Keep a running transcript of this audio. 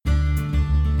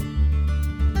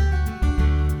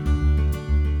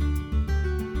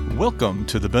Welcome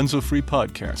to the Benzo Free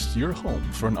Podcast, your home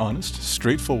for an honest,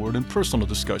 straightforward, and personal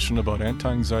discussion about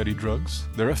anti-anxiety drugs,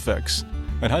 their effects,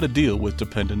 and how to deal with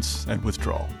dependence and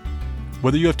withdrawal.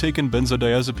 Whether you have taken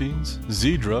benzodiazepines,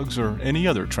 Z drugs, or any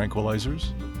other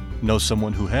tranquilizers, know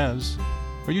someone who has,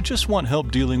 or you just want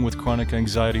help dealing with chronic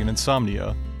anxiety and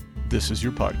insomnia, this is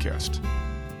your podcast.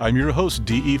 I'm your host,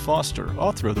 D.E. Foster,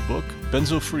 author of the book,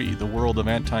 Benzo Free, The World of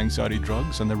Anti-Anxiety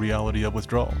Drugs and the Reality of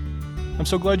Withdrawal. I'm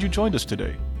so glad you joined us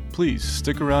today. Please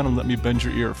stick around and let me bend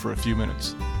your ear for a few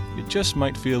minutes. It just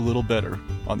might feel a little better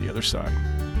on the other side.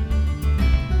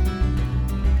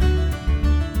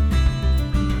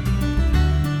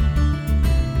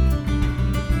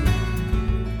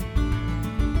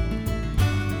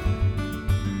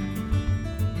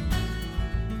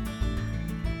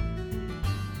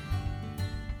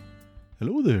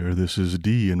 Hello there, this is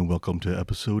D, and welcome to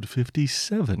episode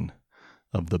 57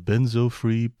 of the Benzo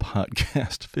Free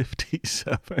Podcast.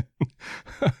 57.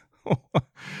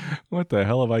 What the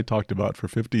hell have I talked about for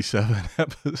 57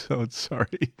 episodes?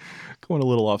 Sorry, going a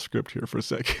little off script here for a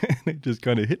second. It just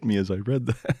kind of hit me as I read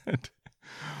that.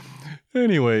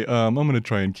 Anyway, I'm going to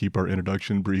try and keep our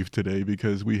introduction brief today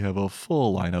because we have a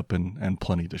full lineup and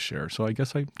plenty to share. So I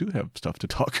guess I do have stuff to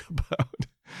talk about.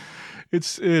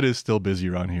 It is still busy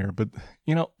around here, but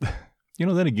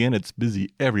then again, it's busy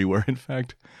everywhere. In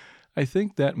fact, I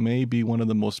think that may be one of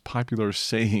the most popular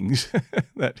sayings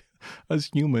that us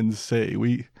humans say.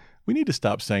 We need to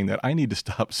stop saying that. I need to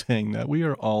stop saying that. We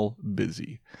are all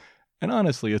busy. And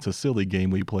honestly, it's a silly game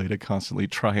we play to constantly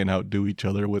try and outdo each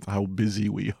other with how busy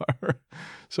we are.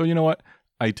 So you know what?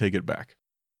 I take it back.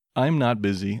 I'm not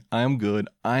busy. I'm good.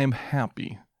 I'm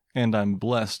happy. And I'm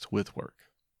blessed with work.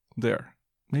 There.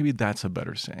 Maybe that's a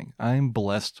better saying. I'm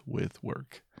blessed with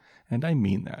work. And I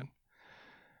mean that.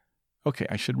 Okay,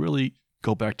 I should really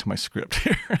go back to my script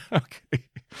here. Okay.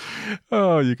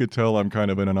 Oh, you could tell I'm kind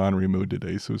of in an ornery mood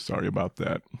today, so sorry about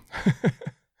that.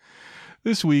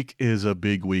 This week is a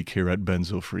big week here at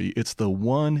Benzo Free. It's the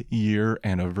 1-year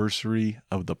anniversary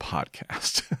of the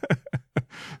podcast.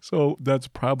 So that's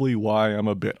probably why I'm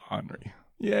a bit ornery.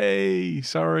 Yay!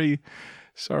 Sorry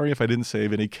if I didn't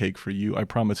save any cake for you. I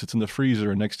promise it's in the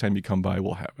freezer, and next time you come by,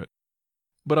 we'll have it.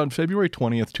 But on February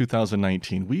 20th,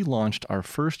 2019, we launched our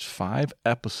first 5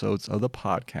 episodes of the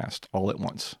podcast all at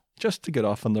once, just to get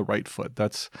off on the right foot.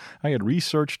 I had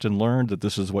researched and learned that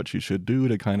this is what you should do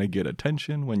to kind of get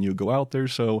attention when you go out there,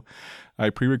 so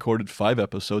I pre-recorded 5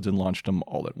 episodes and launched them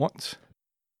all at once.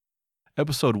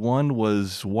 Episode 1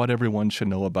 was what everyone should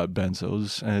know about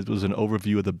benzos, and it was an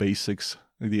overview of the basics,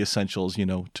 the essentials,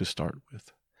 to start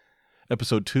with.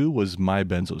 Episode 2 was my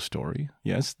benzo story.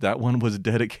 Yes, that one was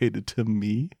dedicated to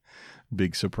me.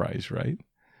 Big surprise, right?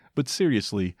 But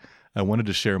seriously, I wanted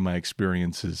to share my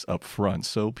experiences up front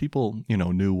so people,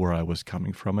 knew where I was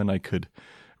coming from and I could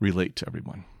relate to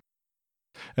everyone.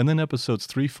 And then episodes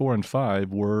 3, 4, and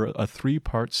 5 were a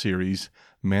 3-part series,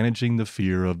 Managing the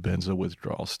Fear of Benzo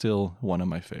Withdrawal, still one of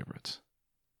my favorites.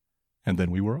 And then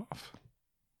we were off.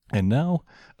 And now,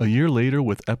 a year later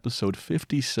with episode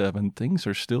 57, things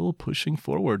are still pushing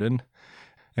forward, and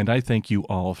I thank you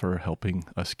all for helping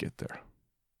us get there.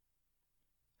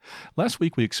 Last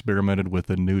week we experimented with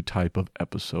a new type of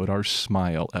episode, our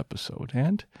Smile episode,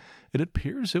 and it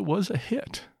appears it was a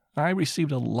hit. I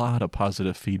received a lot of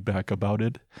positive feedback about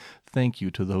it. Thank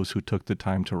you to those who took the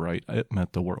time to write. It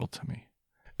meant the world to me.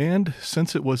 And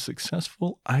since it was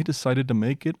successful, I decided to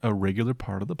make it a regular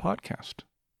part of the podcast.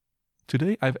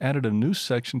 Today, I've added a new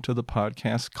section to the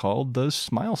podcast called the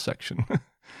Smile section.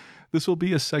 This will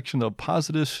be a section of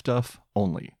positive stuff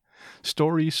only.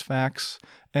 Stories, facts,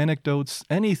 anecdotes,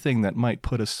 anything that might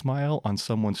put a smile on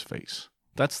someone's face.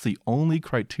 That's the only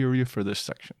criteria for this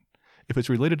section. If it's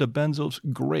related to benzos,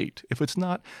 great. If it's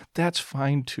not, that's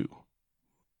fine too.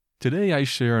 Today, I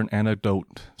share an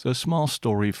anecdote, a small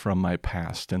story from my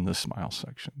past in the Smile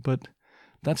section, but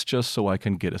that's just so I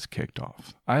can get us kicked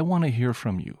off. I want to hear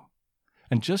from you.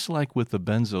 And just like with the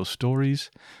benzo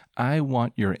stories, I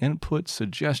want your input,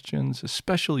 suggestions,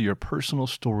 especially your personal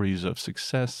stories of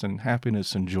success and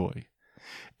happiness and joy.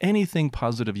 Anything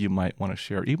positive you might want to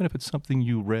share, even if it's something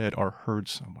you read or heard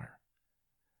somewhere.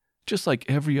 Just like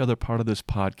every other part of this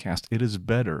podcast, it is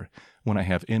better when I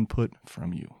have input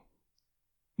from you.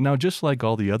 Now, just like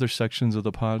all the other sections of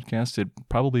the podcast, it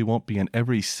probably won't be in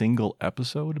every single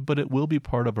episode, but it will be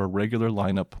part of our regular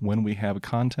lineup when we have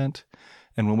content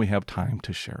and when we have time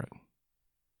to share it.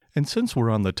 And since we're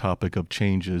on the topic of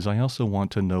changes, I also want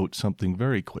to note something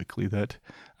very quickly, that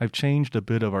I've changed a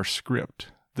bit of our script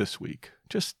this week,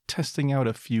 just testing out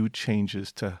a few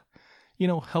changes to,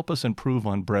 help us improve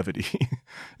on brevity,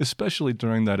 especially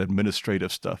during that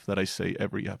administrative stuff that I say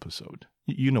every episode.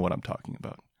 You know what I'm talking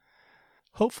about.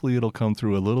 Hopefully it'll come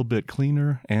through a little bit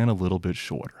cleaner and a little bit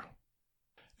shorter.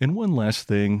 And one last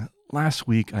thing, last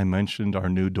week I mentioned our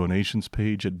new donations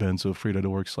page at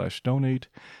benzofree.org/donate,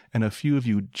 and a few of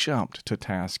you jumped to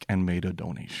task and made a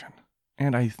donation.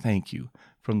 And I thank you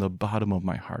from the bottom of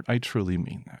my heart. I truly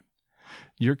mean that.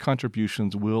 Your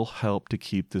contributions will help to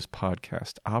keep this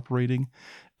podcast operating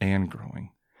and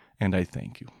growing, and I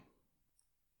thank you.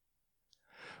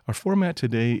 Our format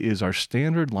today is our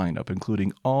standard lineup,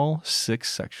 including all 6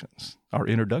 sections: our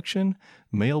introduction,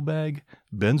 mailbag,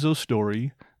 Benzo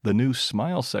story, the new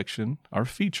smile section, our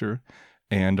feature,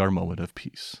 and our moment of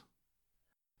peace.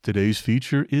 Today's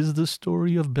feature is the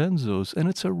story of Benzos, and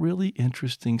it's a really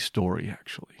interesting story,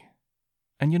 actually.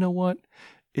 And you know what?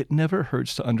 It never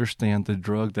hurts to understand the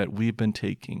drug that we've been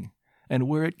taking and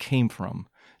where it came from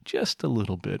just a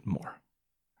little bit more.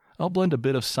 I'll blend a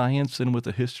bit of science in with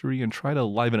the history and try to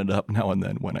liven it up now and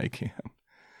then when I can.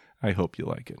 I hope you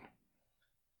like it.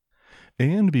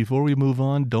 And before we move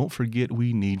on, don't forget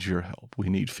we need your help. We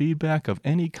need feedback of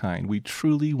any kind. We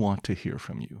truly want to hear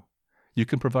from you. You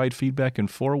can provide feedback in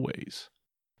 4 ways.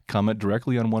 Comment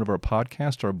directly on one of our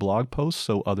podcasts or blog posts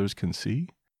so others can see.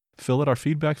 Fill out our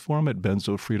feedback form at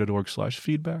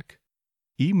benzofree.org/feedback.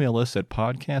 Email us at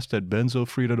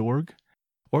podcast@benzofree.org.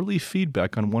 Or leave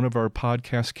feedback on one of our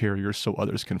podcast carriers so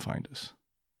others can find us.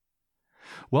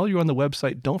 While you're on the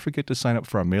website, don't forget to sign up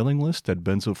for our mailing list at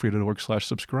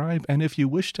benzofree.org/subscribe. And if you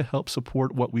wish to help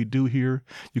support what we do here,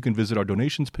 you can visit our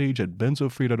donations page at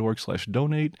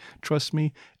benzofree.org/donate. Trust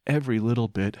me, every little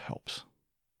bit helps.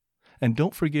 And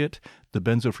don't forget, the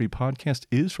Benzo Free podcast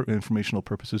is for informational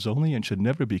purposes only and should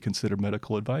never be considered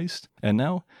medical advice. And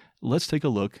now, let's take a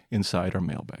look inside our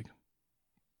mailbag.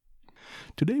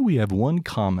 Today we have one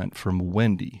comment from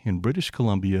Wendy in British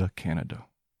Columbia, Canada.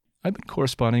 I've been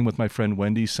corresponding with my friend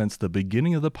Wendy since the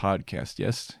beginning of the podcast.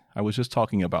 Yes, I was just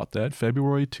talking about that,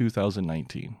 February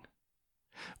 2019.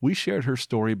 We shared her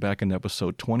story back in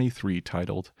episode 23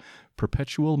 titled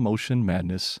Perpetual Motion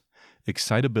Madness,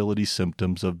 Excitability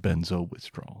Symptoms of Benzo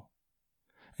Withdrawal.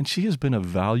 And she has been a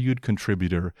valued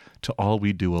contributor to all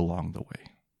we do along the way.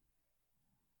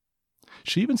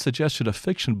 She even suggested a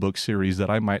fiction book series that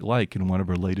I might like in one of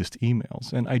her latest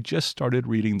emails, and I just started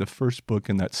reading the first book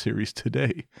in that series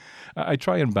today. I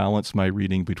try and balance my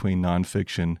reading between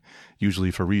nonfiction,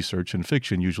 usually for research, and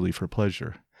fiction, usually for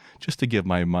pleasure, just to give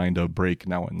my mind a break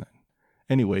now and then.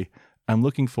 Anyway, I'm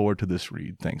looking forward to this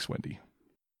read. Thanks, Wendy.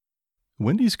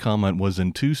 Wendy's comment was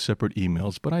in 2 separate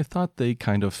emails, but I thought they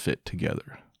kind of fit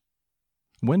together.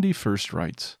 Wendy first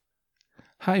writes,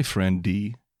 "Hi, friend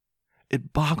D.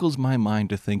 It boggles my mind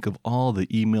to think of all the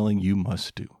emailing you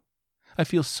must do. I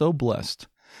feel so blessed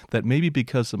that maybe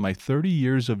because of my 30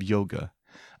 years of yoga,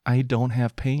 I don't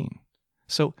have pain.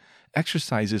 So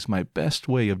exercise is my best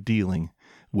way of dealing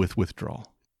with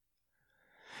withdrawal.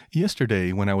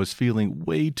 Yesterday, when I was feeling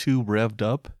way too revved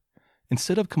up,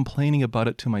 instead of complaining about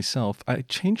it to myself, I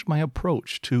changed my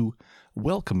approach to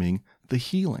welcoming the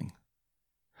healing.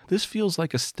 This feels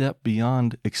like a step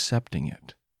beyond accepting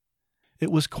it.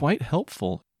 It was quite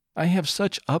helpful. I have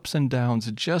such ups and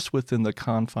downs just within the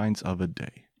confines of a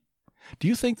day. Do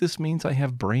you think this means I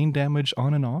have brain damage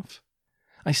on and off?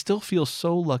 I still feel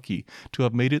so lucky to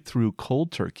have made it through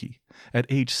cold turkey at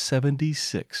age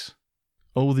 76.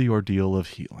 Oh, the ordeal of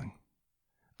healing.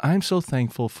 I'm so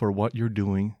thankful for what you're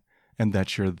doing and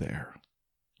that you're there.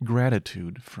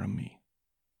 Gratitude from me."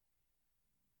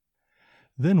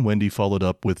 Then Wendy followed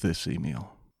up with this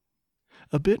email.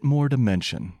 "A bit more to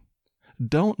mention.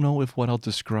 Don't know if what I'll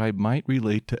describe might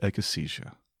relate to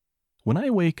akathisia. When I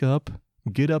wake up,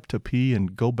 get up to pee,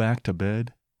 and go back to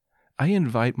bed, I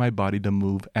invite my body to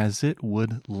move as it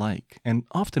would like, and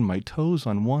often my toes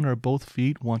on one or both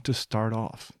feet want to start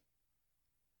off.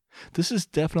 This is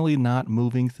definitely not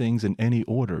moving things in any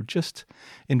order, just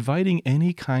inviting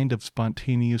any kind of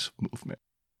spontaneous movement.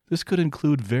 This could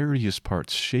include various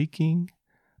parts shaking,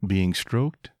 being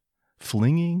stroked,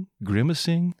 flinging,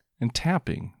 grimacing, and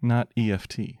tapping, not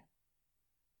EFT.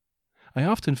 I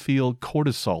often feel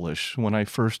cortisol-ish when I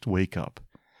first wake up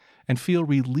and feel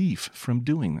relief from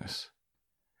doing this.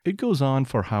 It goes on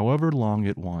for however long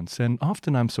it wants, and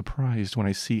often I'm surprised when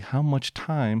I see how much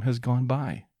time has gone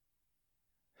by.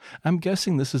 I'm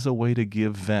guessing this is a way to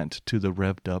give vent to the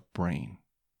revved-up brain.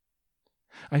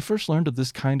 I first learned of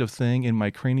this kind of thing in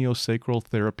my craniosacral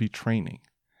therapy training,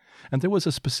 and there was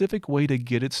a specific way to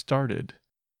get it started,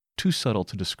 too subtle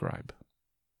to describe.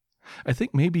 I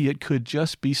think maybe it could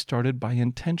just be started by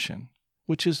intention,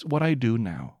 which is what I do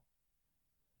now.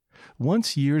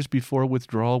 Once years before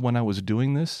withdrawal when I was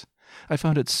doing this, I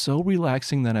found it so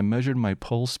relaxing that I measured my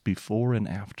pulse before and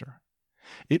after.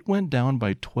 It went down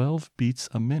by 12 beats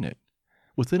a minute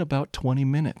within about 20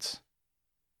 minutes.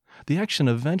 The action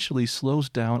eventually slows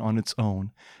down on its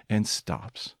own and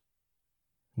stops.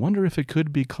 Wonder if it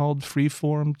could be called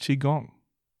freeform Qigong.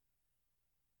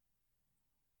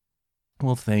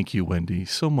 Well, thank you, Wendy.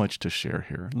 So much to share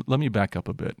here. Let me back up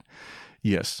a bit.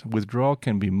 Yes, withdrawal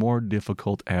can be more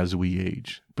difficult as we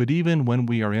age, but even when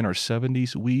we are in our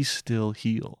 70s, we still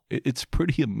heal. It's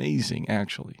pretty amazing,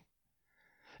 actually.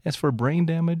 As for brain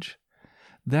damage,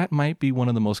 that might be one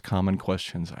of the most common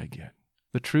questions I get.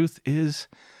 The truth is,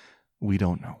 we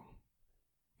don't know.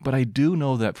 But I do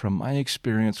know that from my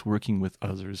experience working with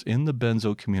others in the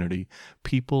benzo community,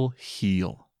 people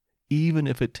heal, even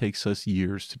if it takes us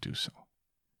years to do so.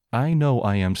 I know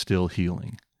I am still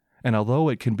healing. And although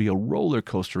it can be a roller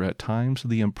coaster at times,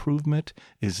 the improvement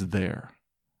is there.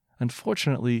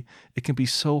 Unfortunately, it can be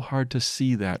so hard to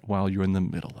see that while you're in the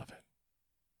middle of it.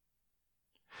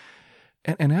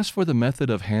 And as for the method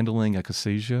of handling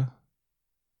akathisia,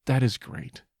 that is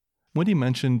great. Wendy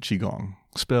mentioned Qigong,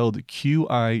 spelled Qigong.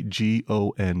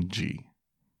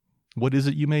 What is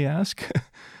it, you may ask?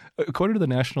 According to the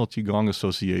National Qigong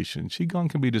Association, Qigong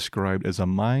can be described as a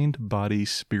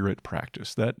mind-body-spirit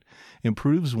practice that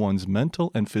improves one's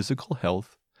mental and physical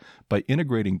health by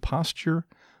integrating posture,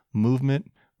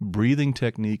 movement, breathing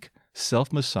technique,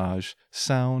 self-massage,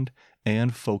 sound,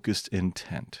 and focused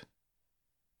intent.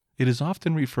 It is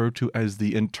often referred to as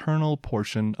the internal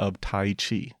portion of Tai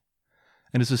Chi,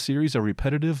 and is a series of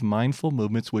repetitive, mindful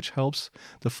movements which helps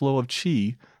the flow of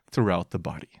Qi throughout the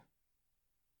body.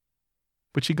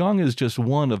 But Qigong is just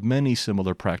one of many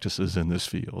similar practices in this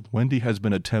field. Wendy has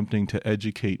been attempting to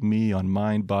educate me on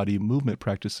mind-body movement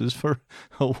practices for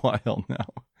a while now.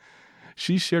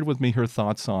 She shared with me her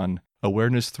thoughts on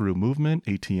awareness through movement,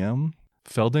 ATM,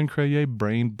 Feldenkrais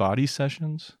brain-body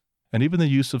sessions, and even the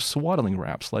use of swaddling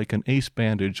wraps like an ACE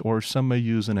bandage, or some may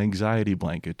use an anxiety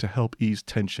blanket to help ease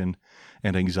tension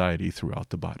and anxiety throughout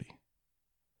the body.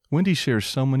 Wendy shares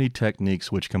so many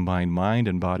techniques which combine mind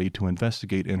and body to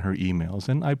investigate in her emails,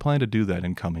 and I plan to do that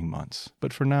in coming months.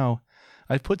 But for now,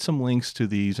 I've put some links to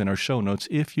these in our show notes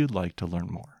if you'd like to learn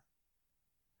more.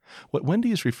 What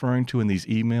Wendy is referring to in these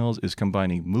emails is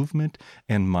combining movement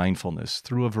and mindfulness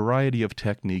through a variety of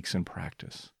techniques and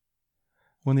practice.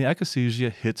 When the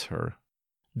akathisia hits her,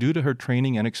 due to her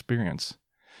training and experience,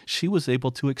 she was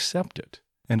able to accept it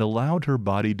and allowed her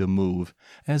body to move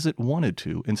as it wanted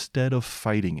to instead of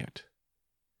fighting it.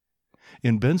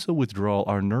 In benzo withdrawal,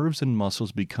 our nerves and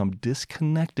muscles become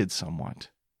disconnected somewhat,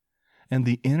 and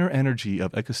the inner energy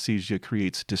of akathisia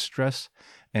creates distress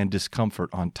and discomfort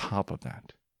on top of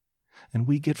that. And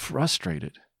we get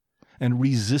frustrated and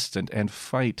resistant and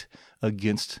fight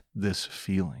against this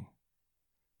feeling.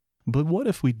 But what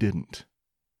if we didn't?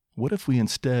 What if we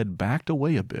instead backed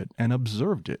away a bit and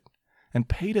observed it and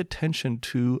paid attention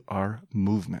to our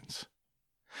movements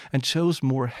and chose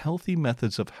more healthy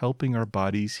methods of helping our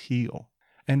bodies heal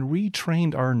and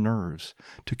retrained our nerves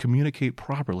to communicate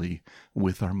properly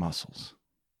with our muscles?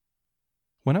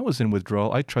 When I was in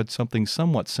withdrawal, I tried something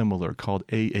somewhat similar called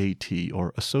AAT,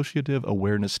 or Associative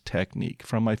Awareness Technique,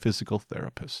 from my physical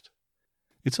therapist.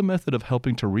 It's a method of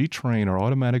helping to retrain our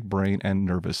automatic brain and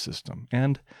nervous system,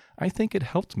 and I think it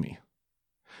helped me.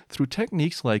 Through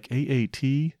techniques like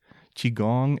AAT,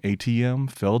 Qigong,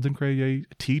 ATM, Feldenkrais,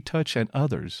 T-Touch, and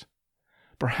others,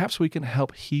 perhaps we can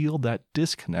help heal that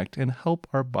disconnect and help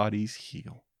our bodies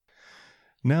heal.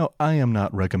 Now, I am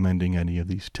not recommending any of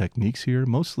these techniques here,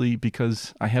 mostly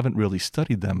because I haven't really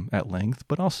studied them at length,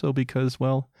 but also because,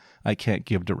 well, I can't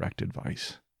give direct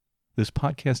advice. This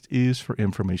podcast is for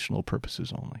informational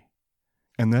purposes only.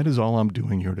 And that is all I'm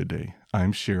doing here today.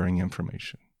 I'm sharing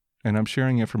information. And I'm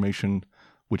sharing information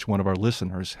which one of our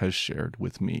listeners has shared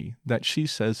with me that she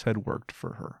says had worked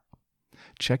for her.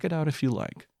 Check it out if you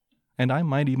like. And I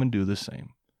might even do the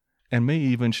same, and may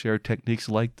even share techniques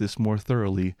like this more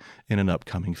thoroughly in an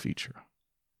upcoming feature.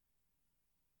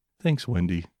 Thanks,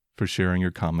 Wendy, for sharing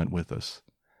your comment with us.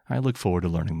 I look forward to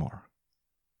learning more.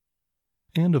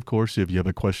 And of course, if you have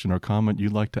a question or comment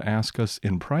you'd like to ask us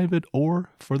in private or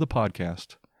for the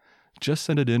podcast, just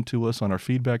send it in to us on our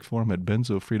feedback form at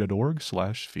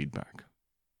benzofree.org/feedback.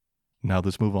 Now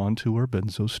let's move on to our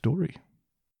benzo story.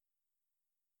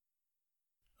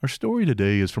 Our story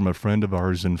today is from a friend of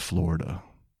ours in Florida.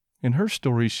 In her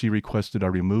story, she requested I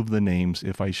remove the names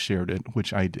if I shared it,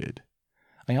 which I did.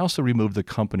 I also removed the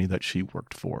company that she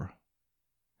worked for.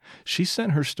 She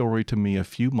sent her story to me a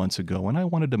few months ago, and I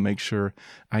wanted to make sure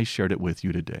I shared it with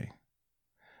you today.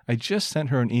 I just sent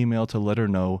her an email to let her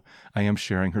know I am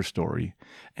sharing her story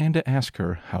and to ask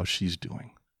her how she's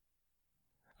doing.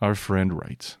 Our friend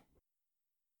writes,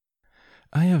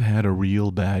 I have had a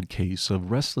real bad case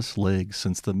of restless legs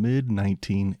since the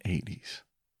mid-1980s.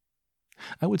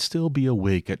 I would still be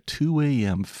awake at 2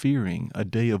 a.m. fearing a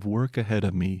day of work ahead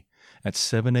of me at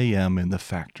 7 a.m. in the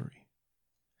factory.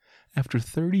 After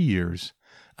 30 years,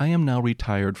 I am now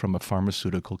retired from a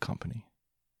pharmaceutical company.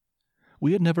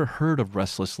 We had never heard of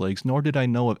restless legs, nor did I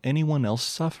know of anyone else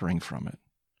suffering from it.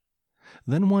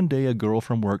 Then one day a girl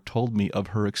from work told me of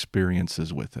her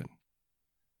experiences with it.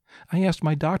 I asked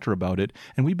my doctor about it,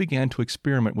 and we began to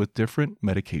experiment with different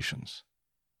medications.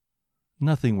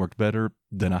 Nothing worked better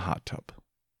than a hot tub.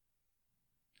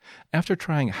 After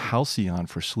trying Halcyon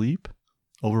for sleep,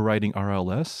 overriding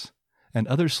RLS, and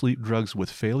other sleep drugs with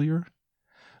failure,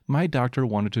 my doctor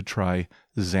wanted to try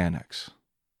Xanax.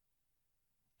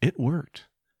 It worked,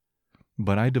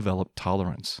 but I developed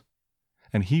tolerance,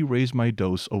 and he raised my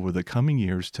dose over the coming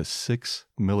years to 6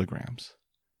 milligrams.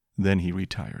 Then he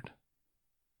retired.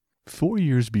 4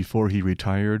 years before he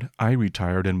retired, I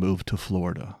retired and moved to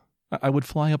Florida. I would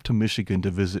fly up to Michigan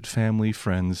to visit family,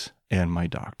 friends, and my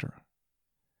doctor.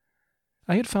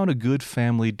 I had found a good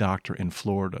family doctor in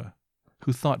Florida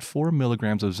who thought 4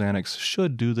 milligrams of Xanax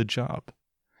should do the job.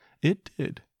 It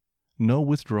did. No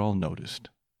withdrawal noticed.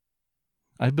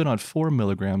 I've been on 4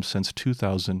 milligrams since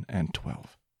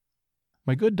 2012.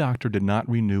 My good doctor did not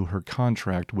renew her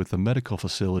contract with the medical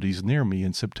facilities near me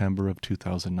in September of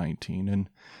 2019, and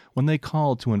when they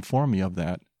called to inform me of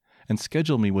that and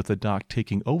schedule me with a doc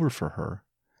taking over for her,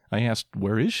 I asked,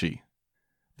 where is she?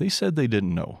 They said they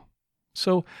didn't know.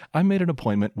 So I made an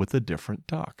appointment with a different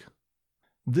doc.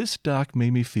 This doc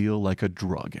made me feel like a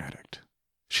drug addict.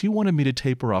 She wanted me to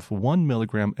taper off 1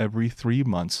 milligram every 3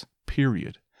 months,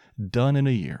 period, done in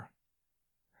a year.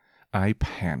 I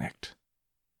panicked.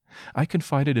 I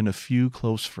confided in a few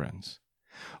close friends.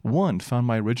 One found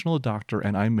my original doctor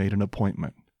and I made an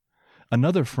appointment.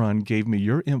 Another friend gave me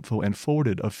your info and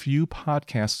forwarded a few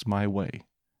podcasts my way.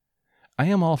 I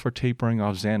am all for tapering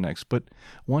off Xanax, but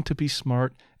want to be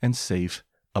smart and safe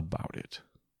about it.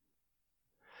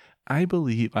 I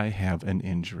believe I have an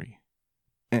injury,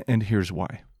 and here's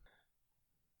why.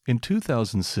 In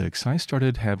 2006, I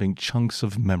started having chunks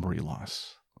of memory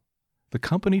loss. The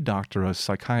company doctor, a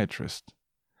psychiatrist,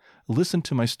 listened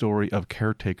to my story of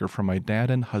caretaker for my dad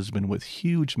and husband with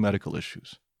huge medical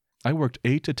issues. I worked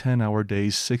 8 to 10 hour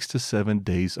days, 6 to 7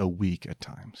 days a week at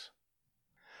times.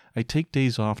 I take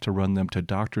days off to run them to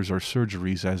doctors or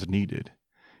surgeries as needed.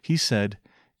 He said,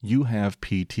 you have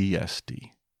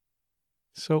PTSD.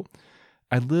 So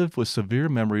I lived with severe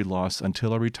memory loss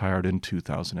until I retired in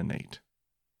 2008.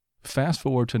 Fast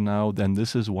forward to now, then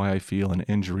this is why I feel an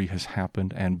injury has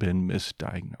happened and been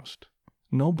misdiagnosed.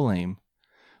 No blame,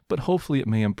 but hopefully it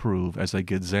may improve as I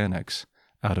get Xanax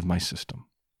out of my system.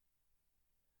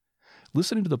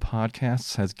 Listening to the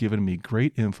podcasts has given me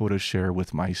great info to share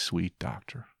with my sweet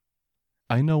doctor.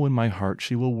 I know in my heart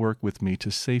she will work with me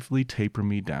to safely taper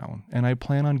me down, and I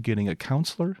plan on getting a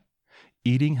counselor,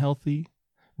 eating healthy,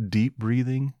 deep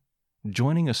breathing,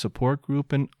 joining a support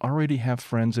group, and already have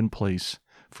friends in place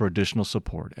for additional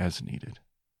support as needed.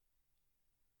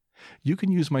 You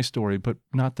can use my story, but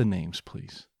not the names,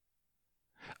 please.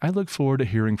 I look forward to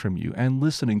hearing from you and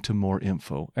listening to more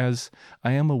info. As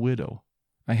I am a widow,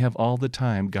 I have all the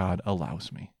time God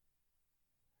allows me.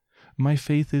 My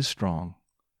faith is strong.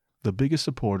 The biggest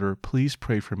supporter, please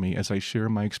pray for me as I share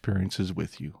my experiences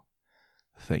with you.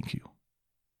 Thank you.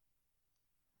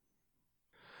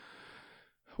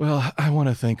 Well, I want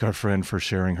to thank our friend for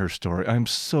sharing her story. I'm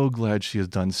so glad she has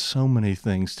done so many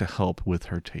things to help with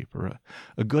her taper.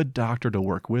 A good doctor to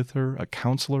work with her, a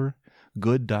counselor,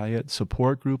 good diet,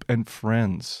 support group, and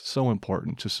friends. So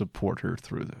important to support her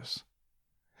through this.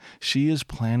 She is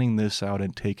planning this out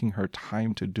and taking her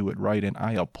time to do it right, and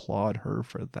I applaud her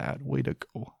for that. Way to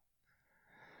go.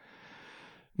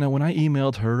 Now, when I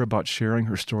emailed her about sharing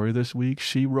her story this week,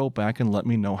 she wrote back and let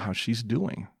me know how she's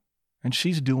doing. And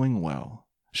she's doing well.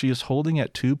 She is holding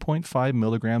at 2.5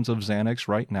 milligrams of Xanax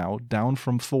right now, down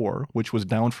from 4, which was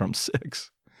down from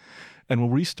 6, and will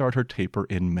restart her taper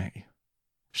in May.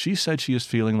 She said she is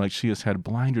feeling like she has had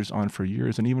blinders on for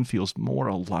years and even feels more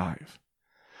alive.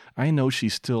 I know she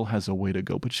still has a way to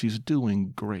go, but she's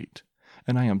doing great,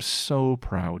 and I am so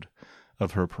proud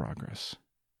of her progress.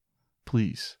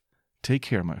 Please, take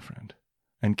care, my friend,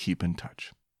 and keep in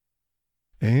touch.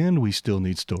 And we still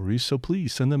need stories, so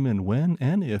please send them in when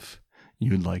and if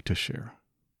you'd like to share.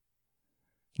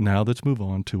 Now let's move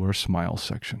on to our smile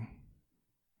section.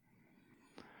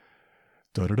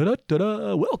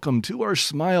 Da-da-da-da-da. Welcome to our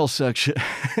smile section,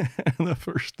 the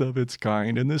first of its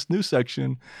kind. In this new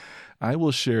section, I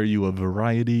will share you a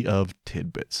variety of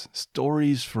tidbits,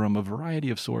 stories from a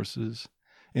variety of sources,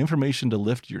 information to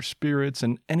lift your spirits,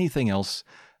 and anything else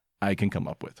I can come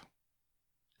up with.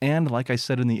 And like I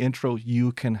said in the intro,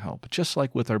 you can help. Just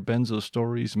like with our Benzos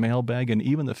stories, mailbag, and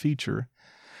even the feature,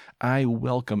 I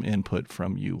welcome input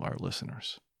from you, our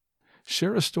listeners.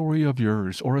 Share a story of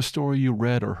yours, or a story you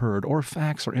read or heard, or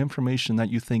facts or information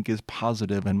that you think is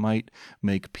positive and might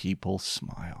make people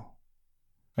smile.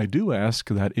 I do ask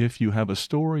that if you have a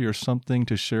story or something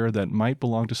to share that might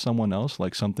belong to someone else,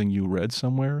 like something you read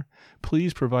somewhere,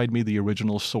 please provide me the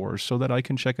original source so that I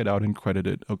can check it out and credit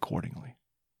it accordingly.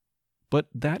 But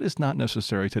that is not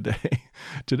necessary today.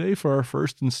 Today, for our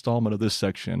first installment of this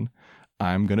section,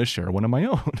 I'm going to share one of my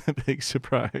own. Big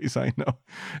surprise, I know.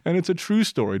 And it's a true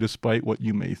story despite what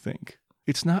you may think.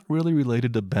 It's not really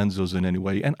related to Benzos in any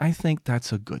way, and I think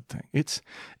that's a good thing. It's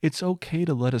okay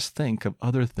to let us think of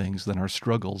other things than our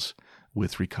struggles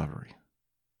with recovery.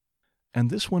 And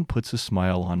this one puts a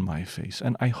smile on my face,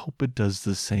 and I hope it does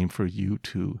the same for you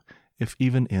too, if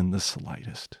even in the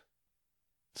slightest.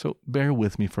 So bear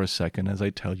with me for a second as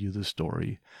I tell you the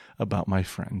story about my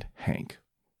friend Hank.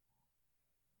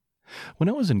 When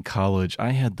I was in college,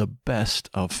 I had the best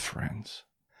of friends.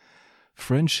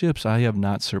 Friendships I have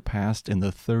not surpassed in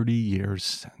the 30 years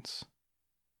since.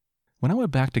 When I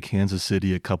went back to Kansas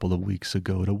City a couple of weeks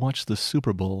ago to watch the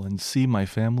Super Bowl and see my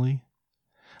family,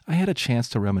 I had a chance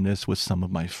to reminisce with some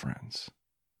of my friends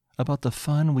about the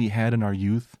fun we had in our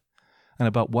youth and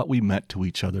about what we meant to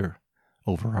each other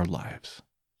over our lives.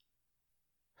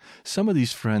 Some of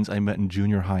these friends I met in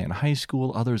junior high and high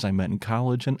school, others I met in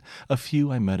college, and a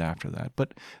few I met after that,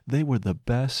 but they were the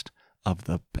best of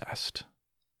the best.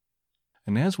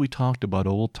 And as we talked about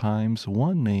old times,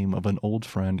 one name of an old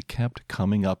friend kept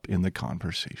coming up in the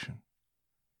conversation.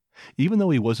 Even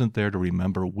though he wasn't there to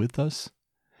remember with us,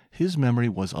 his memory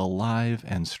was alive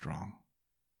and strong.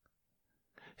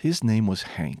 His name was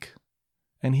Hank,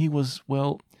 and he was,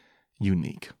 well,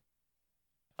 unique.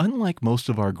 Unlike most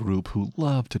of our group who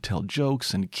love to tell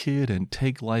jokes and kid and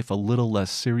take life a little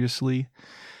less seriously,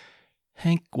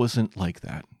 Hank wasn't like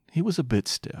that. He was a bit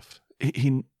stiff.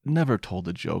 He never told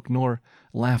a joke, nor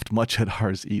laughed much at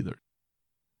ours either.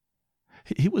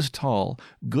 He was tall,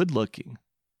 good-looking,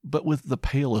 but with the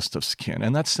palest of skin,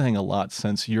 and that's saying a lot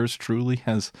since yours truly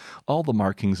has all the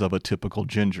markings of a typical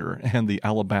ginger and the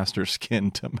alabaster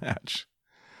skin to match.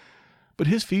 But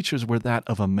his features were that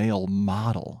of a male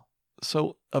model.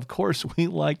 So, of course, we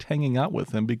liked hanging out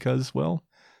with him because, well,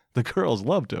 the girls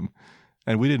loved him,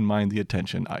 and we didn't mind the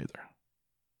attention either.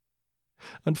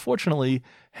 Unfortunately,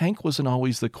 Hank wasn't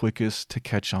always the quickest to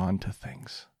catch on to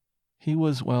things. He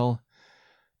was, well,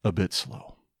 a bit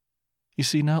slow. You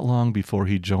see, not long before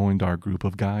he joined our group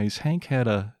of guys, Hank had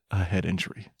a head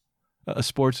injury, a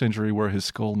sports injury where his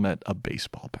skull met a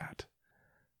baseball bat.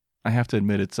 I have to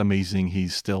admit it's amazing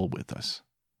he's still with us.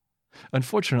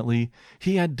 Unfortunately,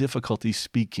 he had difficulty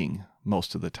speaking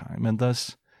most of the time, and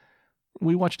thus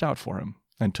we watched out for him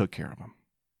and took care of him.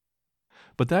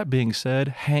 But that being said,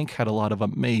 Hank had a lot of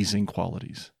amazing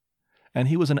qualities, and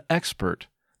he was an expert,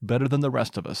 better than the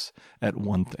rest of us, at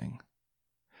one thing.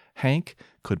 Hank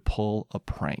could pull a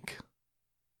prank.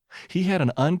 He had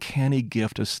an uncanny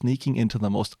gift of sneaking into the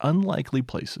most unlikely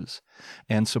places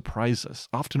and surprise us,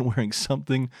 often wearing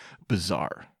something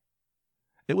bizarre.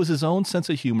 It was his own sense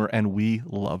of humor, and we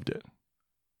loved it.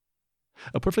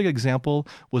 A perfect example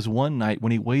was one night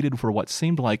when he waited for what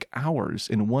seemed like hours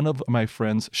in one of my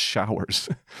friend's showers,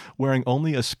 wearing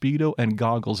only a Speedo and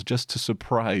goggles just to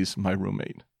surprise my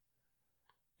roommate.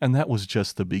 And that was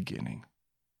just the beginning.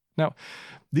 Now,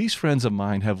 these friends of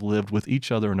mine have lived with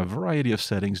each other in a variety of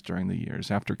settings during the years,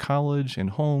 after college, in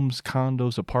homes,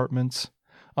 condos, apartments,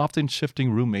 often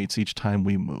shifting roommates each time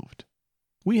we moved.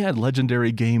 We had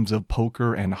legendary games of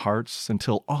poker and hearts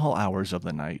until all hours of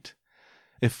the night.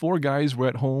 If 4 guys were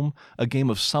at home, a game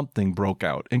of something broke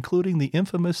out, including the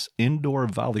infamous indoor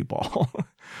volleyball.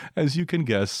 As you can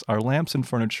guess, our lamps and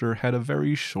furniture had a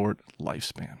very short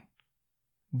lifespan.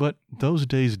 But those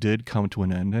days did come to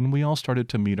an end, and we all started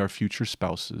to meet our future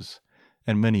spouses,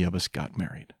 and many of us got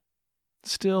married.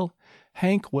 Still,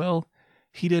 Hank, well,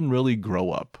 he didn't really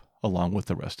grow up along with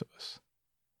the rest of us.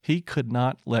 He could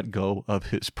not let go of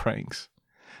his pranks,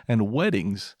 and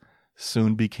weddings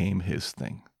soon became his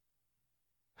thing.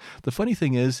 The funny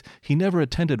thing is, he never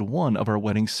attended one of our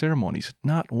wedding ceremonies,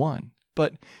 not one,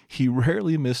 but he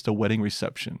rarely missed a wedding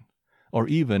reception, or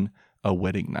even a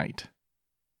wedding night.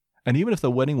 And even if the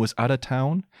wedding was out of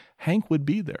town, Hank would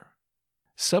be there.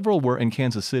 Several were in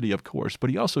Kansas City, of course,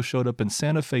 but he also showed up in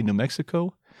Santa Fe, New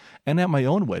Mexico, and at my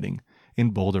own wedding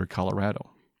in Boulder, Colorado.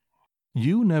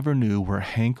 You never knew where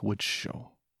Hank would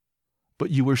show, but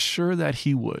you were sure that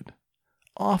he would,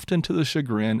 often to the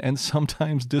chagrin and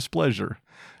sometimes displeasure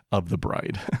of the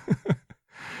bride.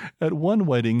 At one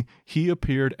wedding, he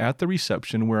appeared at the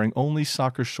reception wearing only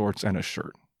soccer shorts and a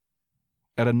shirt.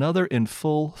 At another, in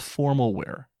full formal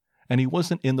wear, and he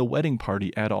wasn't in the wedding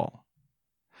party at all.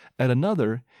 At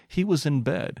another, he was in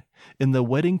bed, in the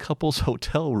wedding couple's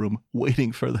hotel room,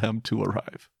 waiting for them to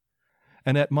arrive.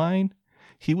 And at mine,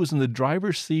 he was in the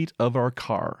driver's seat of our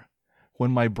car when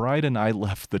my bride and I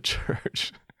left the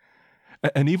church.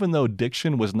 And even though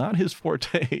diction was not his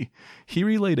forte, he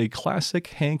relayed a classic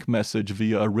Hank message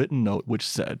via a written note which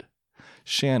said,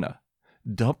 "Shanna,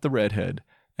 dump the redhead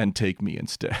and take me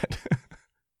instead."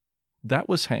 That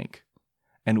was Hank,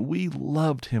 and we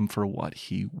loved him for what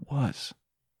he was.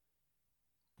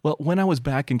 Well, when I was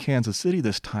back in Kansas City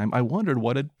this time, I wondered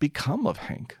what had become of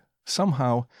Hank.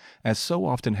 Somehow, as so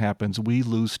often happens, we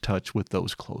lose touch with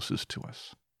those closest to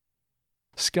us.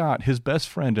 Scott, his best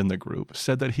friend in the group,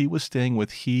 said that he was staying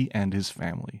with he and his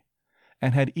family,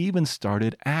 and had even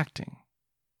started acting.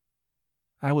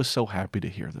 I was so happy to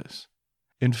hear this.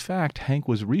 In fact, Hank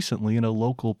was recently in a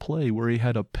local play where he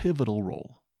had a pivotal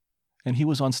role, and he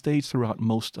was on stage throughout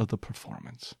most of the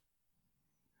performance.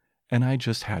 And I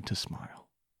just had to smile.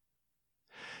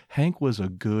 Hank was a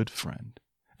good friend,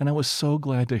 and I was so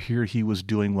glad to hear he was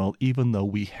doing well even though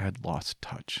we had lost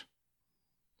touch.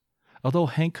 Although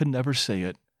Hank could never say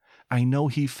it, I know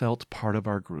he felt part of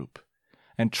our group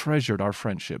and treasured our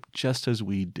friendship just as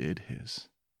we did his.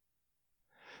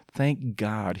 Thank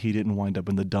God he didn't wind up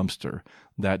in the dumpster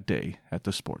that day at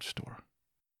the sports store.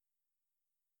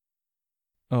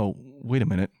 Oh, wait a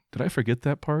minute. Did I forget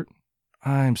that part?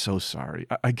 I'm so sorry.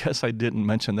 I guess I didn't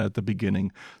mention that at the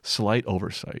beginning. Slight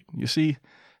oversight. You see,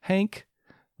 Hank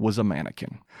was a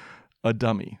mannequin, a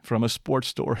dummy from a sports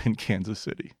store in Kansas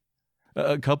City.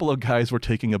 A couple of guys were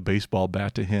taking a baseball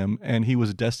bat to him, and he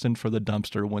was destined for the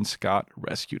dumpster when Scott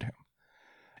rescued him.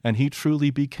 And he truly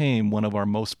became one of our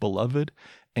most beloved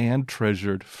and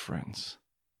treasured friends.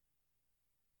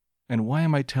 And why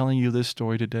am I telling you this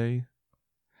story today?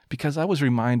 Because I was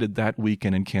reminded that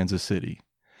weekend in Kansas City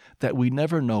that we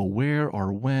never know where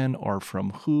or when or from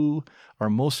who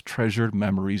our most treasured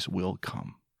memories will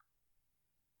come.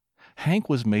 Hank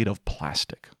was made of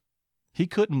plastic. He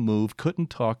couldn't move, couldn't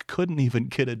talk, couldn't even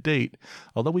get a date,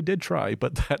 although we did try,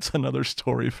 but that's another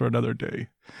story for another day.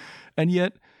 And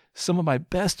yet, some of my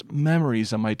best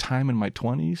memories of my time in my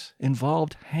 20s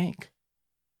involved Hank.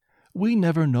 We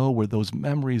never know where those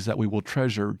memories that we will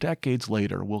treasure decades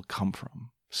later will come from.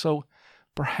 So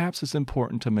perhaps it's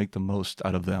important to make the most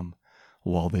out of them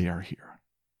while they are here.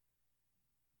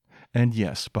 And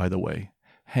yes, by the way,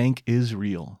 Hank is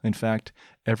real. In fact,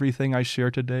 everything I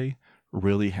share today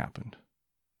really happened.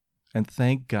 And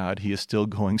thank God he is still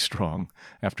going strong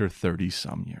after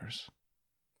 30-some years.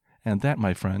 And that,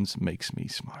 my friends, makes me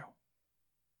smile.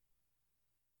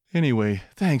 Anyway,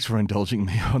 thanks for indulging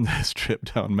me on this trip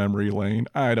down memory lane.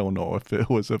 I don't know if it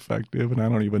was effective, and I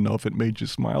don't even know if it made you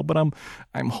smile, but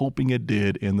I'm hoping it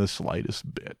did in the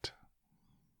slightest bit.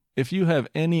 If you have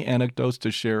any anecdotes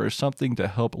to share or something to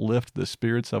help lift the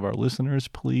spirits of our listeners,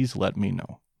 please let me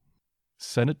know.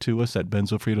 Send it to us at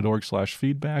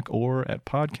benzofree.org/feedback or at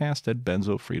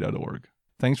podcast@benzofree.org.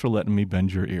 Thanks for letting me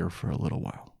bend your ear for a little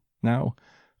while. Now,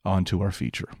 on to our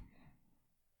feature.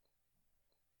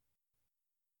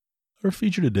 Our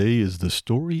feature today is the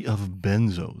story of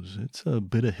Benzos. It's a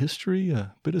bit of history,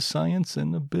 a bit of science,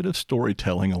 and a bit of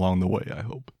storytelling along the way, I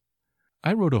hope.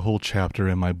 I wrote a whole chapter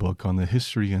in my book on the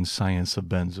history and science of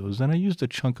benzos, and I used a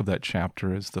chunk of that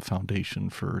chapter as the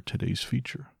foundation for today's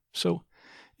feature. So,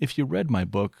 if you read my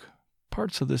book,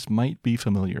 parts of this might be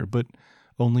familiar, but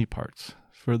only parts.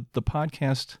 For the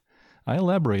podcast, I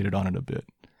elaborated on it a bit,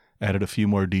 added a few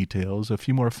more details, a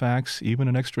few more facts, even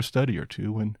an extra study or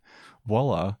two, and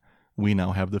voila, we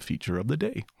now have the feature of the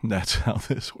day. That's how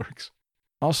this works.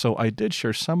 Also, I did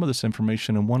share some of this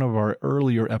information in one of our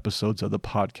earlier episodes of the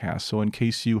podcast, so in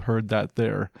case you heard that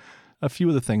there, a few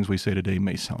of the things we say today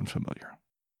may sound familiar.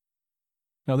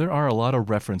 Now, there are a lot of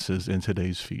references in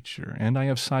today's feature, and I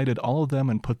have cited all of them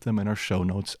and put them in our show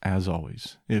notes as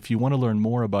always. If you want to learn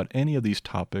more about any of these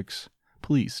topics,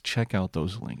 please check out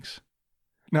those links.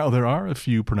 Now, there are a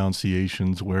few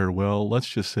pronunciations where, well, let's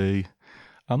just say,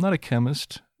 I'm not a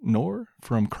chemist, nor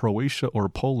from Croatia or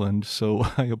Poland, so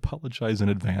I apologize in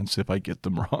advance if I get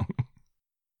them wrong.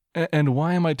 And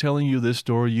why am I telling you this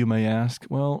story, you may ask?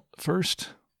 Well,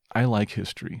 first, I like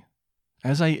history.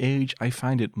 As I age, I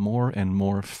find it more and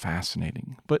more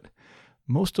fascinating. But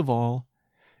most of all,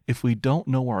 if we don't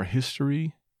know our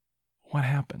history, what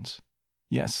happens?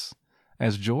 Yes,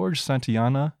 as George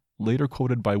Santayana, later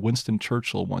quoted by Winston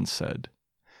Churchill, once said,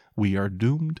 we are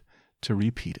doomed to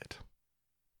repeat it.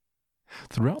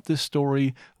 Throughout this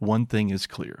story, one thing is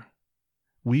clear.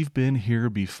 We've been here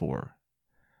before,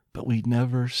 but we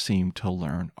never seem to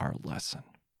learn our lesson.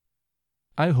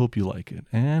 I hope you like it,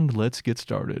 and let's get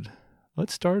started.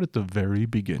 Let's start at the very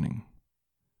beginning.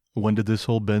 When did this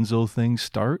whole benzo thing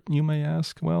start, you may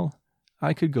ask? Well,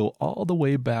 I could go all the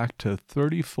way back to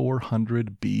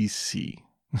 3400 BC.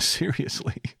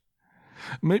 Seriously.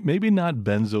 Maybe not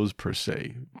benzos per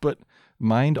se, but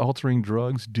mind-altering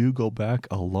drugs do go back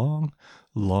a long,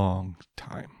 long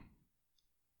time.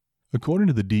 According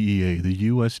to the DEA, the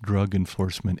U.S. Drug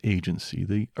Enforcement Agency,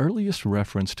 the earliest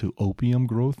reference to opium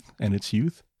growth and its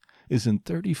youth is in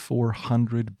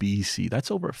 3400 BC. That's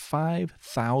over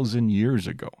 5,000 years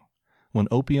ago, when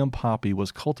opium poppy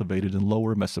was cultivated in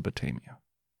lower Mesopotamia.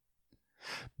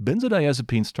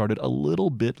 Benzodiazepines started a little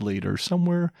bit later,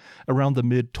 somewhere around the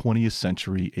mid-20th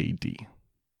century AD.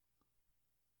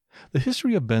 The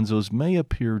history of benzos may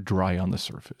appear dry on the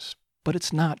surface, but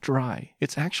it's not dry.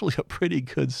 It's actually a pretty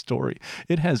good story.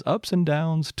 It has ups and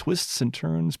downs, twists and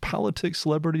turns, politics,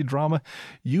 celebrity drama,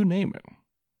 you name it.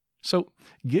 So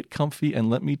get comfy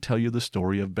and let me tell you the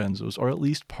story of benzos, or at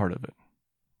least part of it.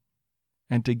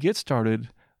 And to get started,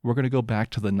 we're going to go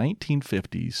back to the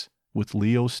 1950s with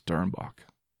Leo Sternbach.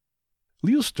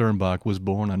 Leo Sternbach was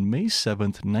born on May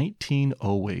 7,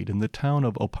 1908 in the town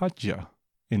of Opatija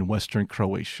in western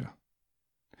Croatia.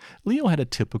 Leo had a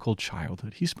typical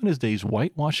childhood. He spent his days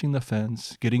whitewashing the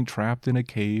fence, getting trapped in a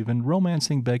cave, and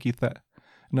romancing Becky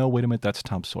No, wait a minute, that's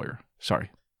Tom Sawyer.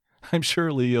 Sorry. I'm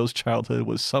sure Leo's childhood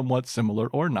was somewhat similar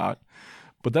or not,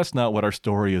 but that's not what our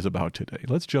story is about today.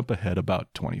 Let's jump ahead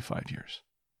about 25 years.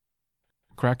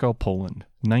 Krakow, Poland,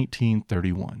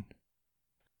 1931.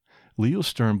 Leo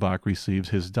Sternbach receives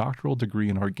his doctoral degree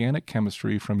in organic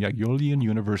chemistry from Jagiellonian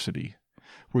University,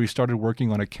 where he started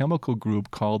working on a chemical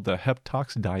group called the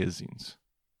heptoxydiazines.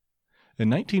 In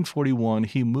 1941,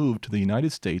 he moved to the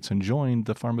United States and joined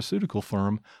the pharmaceutical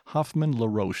firm Hoffman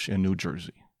LaRoche in New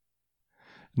Jersey.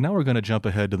 Now we're going to jump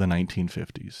ahead to the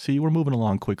 1950s. See, we're moving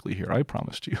along quickly here, I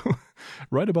promised you.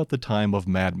 Right about the time of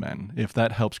Mad Men, if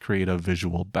that helps create a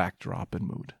visual backdrop and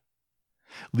mood.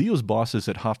 Leo's bosses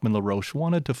at Hoffman LaRoche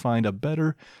wanted to find a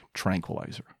better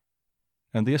tranquilizer,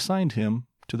 and they assigned him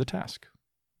to the task.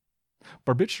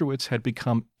 Barbiturates had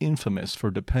become infamous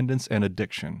for dependence and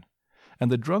addiction,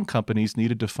 and the drug companies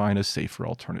needed to find a safer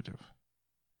alternative.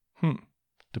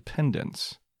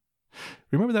 Dependence.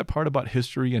 Remember that part about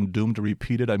history and doomed to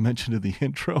repeat it I mentioned in the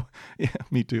intro? Yeah,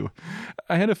 me too.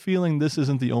 I had a feeling this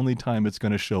isn't the only time it's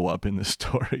going to show up in this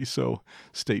story, so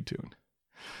stay tuned.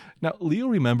 Now, Leo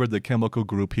remembered the chemical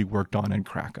group he worked on in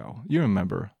Krakow. You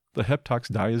remember, the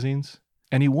heptoxydiazines?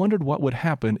 And he wondered what would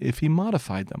happen if he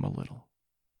modified them a little.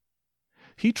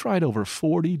 He tried over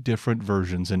 40 different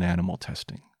versions in animal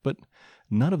testing, but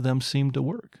none of them seemed to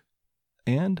work.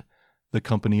 And the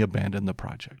company abandoned the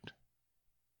project.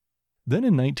 Then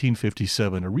in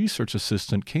 1957, a research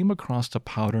assistant came across a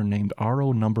powder named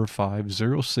RO number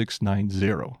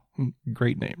 50690.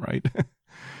 Great name, right?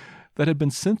 That had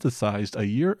been synthesized a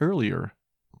year earlier,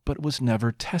 but was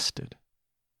never tested.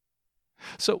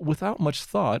 So without much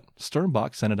thought,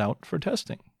 Sternbach sent it out for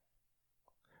testing.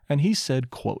 And he said,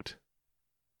 quote,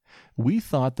 "We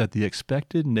thought that the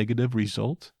expected negative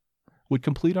result would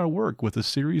complete our work with a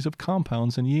series of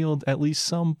compounds and yield at least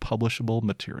some publishable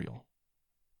material.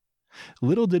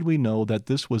 Little did we know that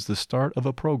this was the start of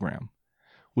a program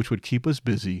which would keep us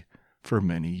busy for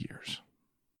many years."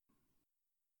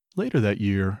 Later that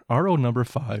year, RO number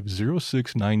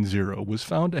 50690 was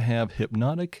found to have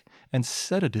hypnotic and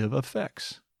sedative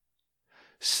effects,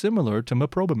 similar to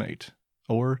meprobamate,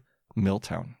 or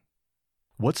Miltown.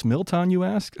 What's Miltown, you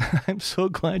ask? I'm so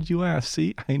glad you asked.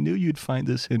 See, I knew you'd find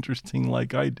this interesting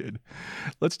like I did.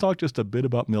 Let's talk just a bit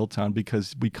about Miltown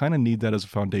because we kind of need that as a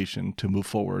foundation to move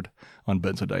forward on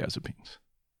benzodiazepines.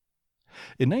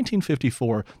 In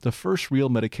 1954, the first real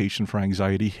medication for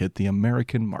anxiety hit the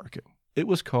American market. It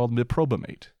was called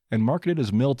meprobamate and marketed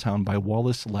as Miltown by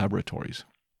Wallace Laboratories.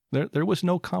 There was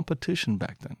no competition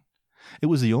back then. It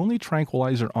was the only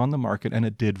tranquilizer on the market, and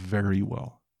it did very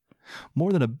well.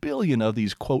 More than 1 billion of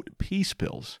these, quote, peace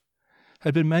pills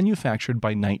had been manufactured by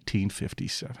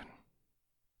 1957.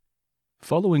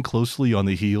 Following closely on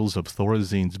the heels of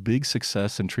Thorazine's big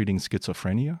success in treating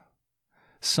schizophrenia,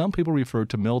 some people refer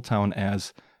to Miltown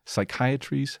as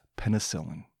psychiatry's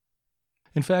penicillin.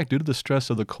 In fact, due to the stress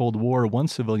of the Cold War, one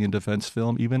civilian defense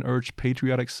film even urged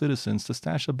patriotic citizens to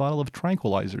stash a bottle of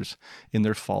tranquilizers in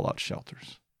their fallout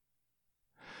shelters.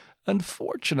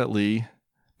 Unfortunately,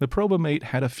 meprobamate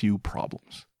had a few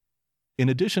problems. In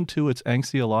addition to its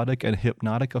anxiolytic and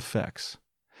hypnotic effects,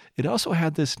 it also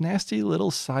had this nasty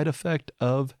little side effect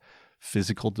of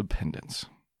physical dependence.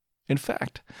 In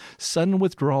fact, sudden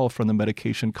withdrawal from the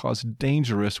medication caused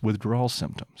dangerous withdrawal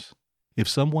symptoms. If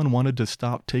someone wanted to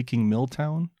stop taking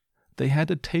Miltown, they had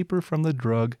to taper from the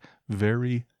drug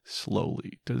very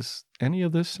slowly. Does any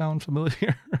of this sound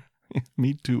familiar?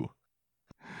 Me too.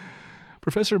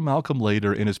 Professor Malcolm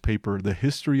Lader, in his paper, The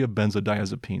History of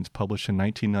Benzodiazepines, published in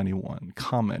 1991,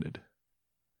 commented,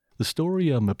 "The story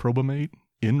of meprobamate,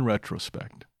 in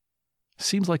retrospect,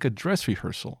 seems like a dress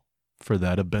rehearsal for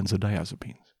that of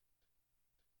benzodiazepines."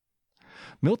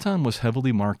 Miltown was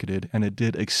heavily marketed, and it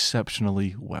did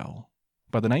exceptionally well.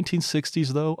 By the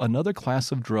 1960s, though, another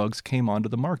class of drugs came onto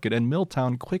the market, and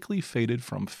Miltown quickly faded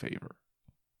from favor.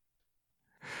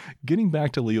 Getting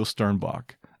back to Leo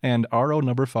Sternbach and RO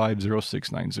number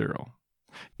 50690.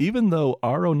 Even though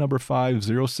RO number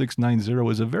 50690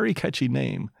 is a very catchy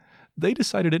name, they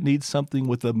decided it needs something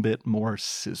with a bit more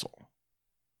sizzle.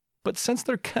 But since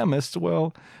they're chemists,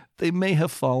 well, they may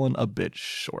have fallen a bit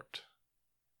short.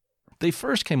 They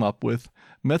first came up with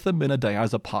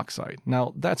methaminodiazepoxide.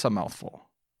 Now, that's a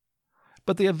mouthful.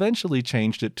 But they eventually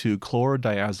changed it to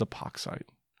chlorodiazepoxide,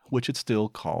 which it's still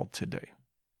called today.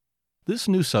 This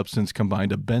new substance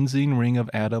combined a benzene ring of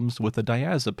atoms with a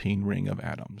diazepine ring of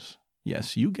atoms.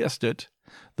 Yes, you guessed it.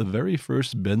 The very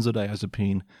first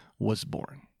benzodiazepine was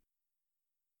born.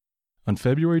 On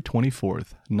February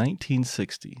 24th,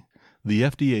 1960, the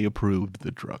FDA approved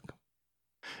the drug.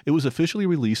 It was officially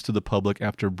released to the public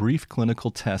after brief clinical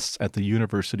tests at the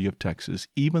University of Texas,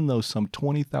 even though some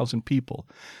 20,000 people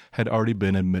had already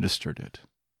been administered it.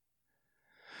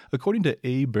 According to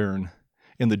A. Byrne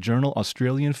in the journal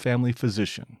Australian Family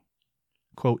Physician,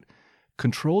 quote,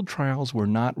 "Controlled trials were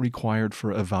not required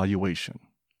for evaluation,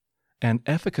 and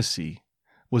efficacy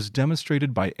was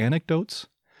demonstrated by anecdotes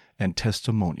and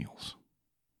testimonials."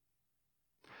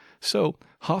 So,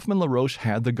 Hoffman-LaRoche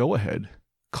had the go-ahead,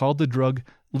 called the drug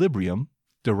Librium,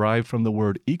 derived from the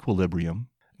word equilibrium.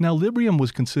 Now, Librium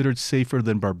was considered safer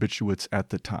than barbiturates at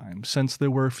the time, since there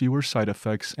were fewer side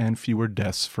effects and fewer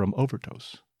deaths from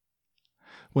overdose.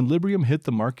 When Librium hit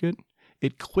the market,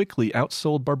 it quickly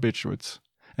outsold barbiturates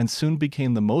and soon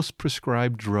became the most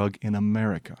prescribed drug in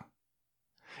America.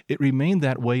 It remained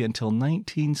that way until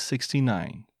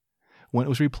 1969, when it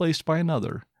was replaced by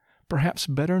another, perhaps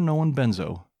better-known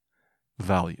benzo,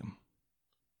 Valium.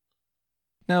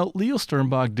 Now, Leo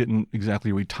Sternbach didn't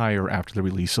exactly retire after the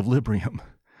release of Librium.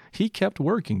 He kept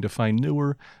working to find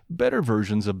newer, better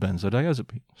versions of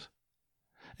benzodiazepines.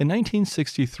 In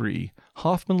 1963,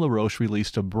 Hoffman-LaRoche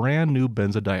released a brand new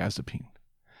benzodiazepine,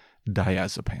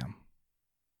 diazepam.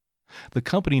 The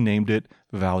company named it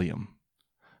Valium,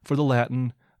 for the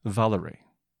Latin valere,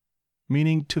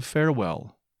 meaning to fare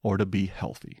well or to be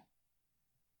healthy.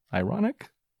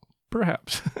 Ironic?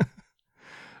 Perhaps.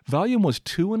 Valium was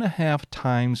 2.5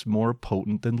 times more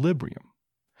potent than Librium,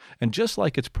 and just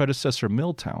like its predecessor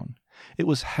Miltown, it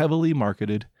was heavily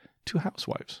marketed to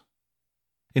housewives.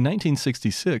 In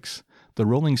 1966, the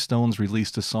Rolling Stones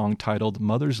released a song titled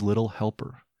Mother's Little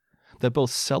Helper that both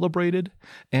celebrated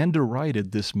and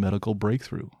derided this medical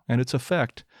breakthrough and its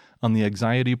effect on the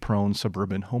anxiety-prone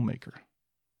suburban homemaker.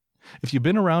 If you've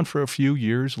been around for a few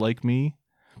years like me,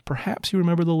 perhaps you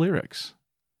remember the lyrics.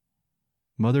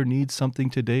 Mother needs something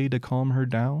today to calm her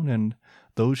down, and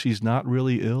though she's not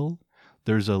really ill,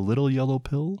 there's a little yellow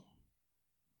pill.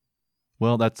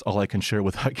 Well, that's all I can share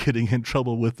without getting in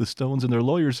trouble with the Stones and their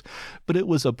lawyers, but it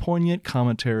was a poignant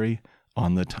commentary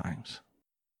on the times.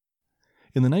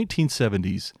 In the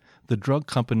 1970s, the drug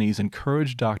companies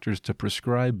encouraged doctors to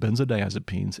prescribe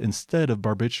benzodiazepines instead of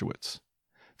barbiturates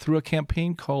through a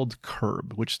campaign called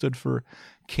CURB, which stood for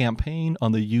Campaign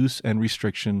on the Use and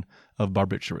Restriction of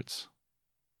Barbiturates.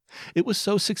 It was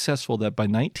so successful that by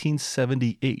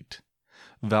 1978,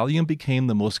 Valium became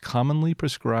the most commonly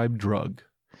prescribed drug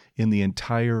in the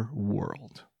entire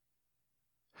world.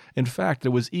 In fact,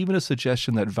 there was even a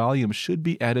suggestion that Valium should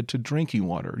be added to drinking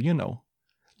water,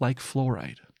 like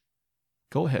fluoride.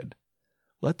 Go ahead.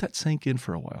 Let that sink in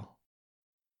for a while.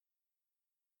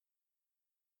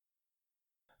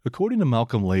 According to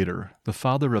Malcolm Lader, the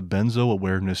father of benzo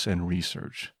awareness and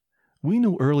research, we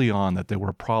knew early on that there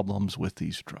were problems with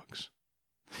these drugs.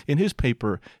 In his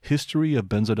paper, History of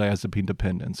Benzodiazepine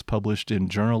Dependence, published in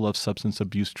Journal of Substance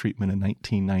Abuse Treatment in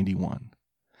 1991,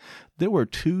 There were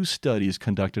 2 studies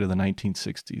conducted in the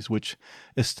 1960s which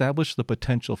established the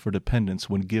potential for dependence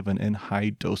when given in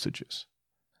high dosages.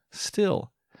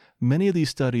 Still, many of these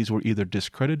studies were either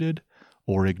discredited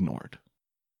or ignored.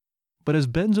 But as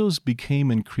benzos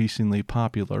became increasingly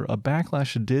popular, a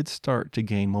backlash did start to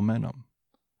gain momentum,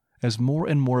 as more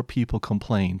and more people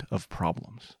complained of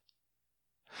problems.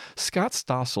 Scott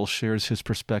Stossel shares his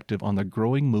perspective on the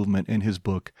growing movement in his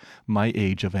book, My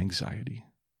Age of Anxiety.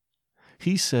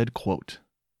 He said, quote,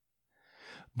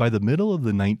 "By the middle of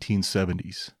the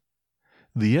 1970s,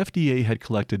 the FDA had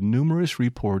collected numerous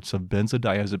reports of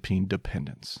benzodiazepine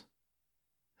dependence.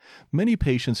 Many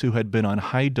patients who had been on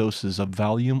high doses of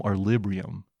Valium or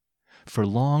Librium for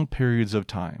long periods of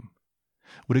time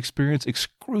would experience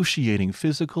excruciating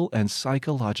physical and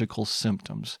psychological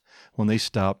symptoms when they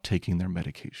stopped taking their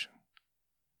medication.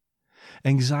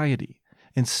 Anxiety,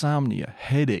 insomnia,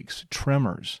 headaches,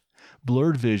 tremors,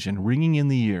 blurred vision, ringing in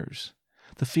the ears,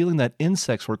 the feeling that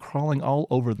insects were crawling all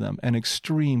over them, and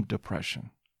extreme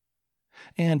depression.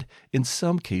 And, in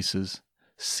some cases,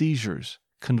 seizures,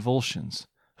 convulsions,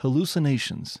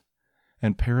 hallucinations,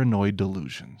 and paranoid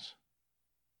delusions."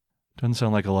 Doesn't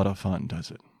sound like a lot of fun, does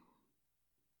it?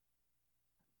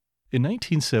 In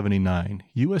 1979,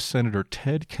 U.S. Senator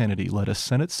Ted Kennedy led a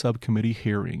Senate subcommittee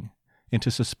hearing into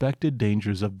suspected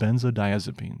dangers of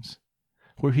benzodiazepines,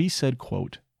 where he said,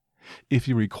 quote, "If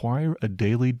you require a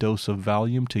daily dose of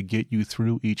Valium to get you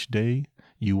through each day,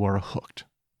 you are hooked,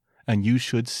 and you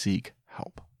should seek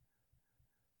help."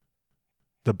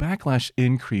 The backlash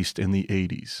increased in the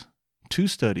 80s. 2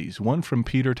 studies, one from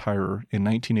Peter Tyrer in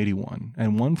 1981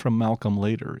 and one from Malcolm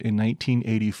Lader in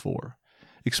 1984,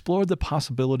 explored the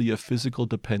possibility of physical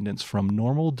dependence from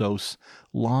normal dose,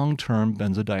 long-term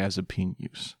benzodiazepine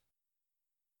use.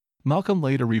 Malcolm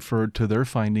Lader referred to their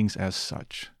findings as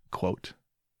such, quote,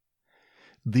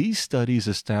 "These studies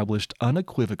established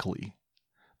unequivocally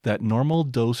that normal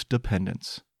dose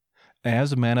dependence,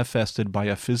 as manifested by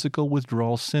a physical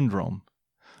withdrawal syndrome,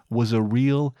 was a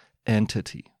real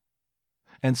entity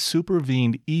and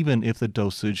supervened even if the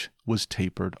dosage was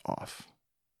tapered off."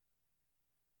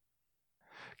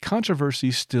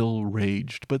 Controversy still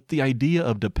raged, but the idea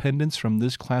of dependence from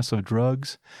this class of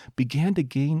drugs began to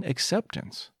gain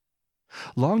acceptance.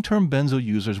 Long-term benzo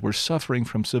users were suffering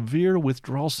from severe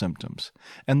withdrawal symptoms,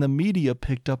 and the media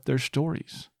picked up their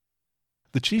stories.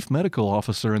 The chief medical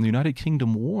officer in the United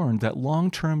Kingdom warned that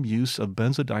long-term use of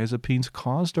benzodiazepines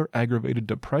caused or aggravated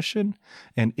depression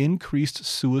and increased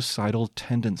suicidal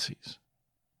tendencies.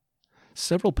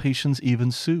 Several patients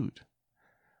even sued,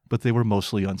 but they were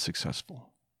mostly unsuccessful.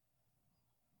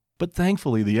 But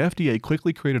thankfully, the FDA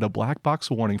quickly created a black box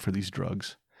warning for these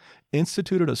drugs,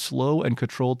 instituted a slow and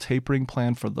controlled tapering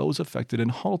plan for those affected,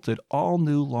 and halted all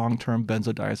new long-term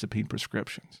benzodiazepine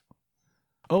prescriptions.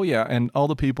 Oh yeah, and all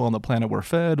the people on the planet were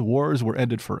fed, wars were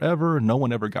ended forever, no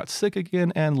one ever got sick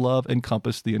again, and love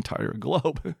encompassed the entire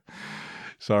globe.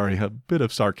 Sorry, a bit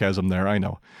of sarcasm there, I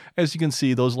know. As you can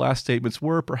see, those last statements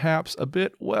were perhaps a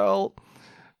bit, well,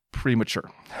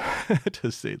 premature,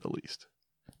 to say the least.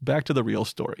 Back to the real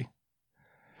story.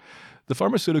 The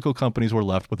pharmaceutical companies were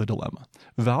left with a dilemma.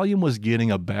 Valium was getting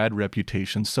a bad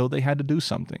reputation, so they had to do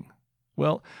something.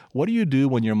 Well, what do you do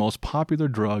when your most popular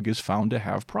drug is found to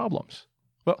have problems?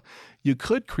 Well, you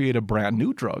could create a brand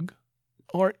new drug,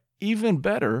 or even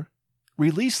better,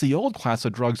 release the old class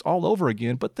of drugs all over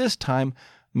again, but this time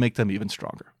make them even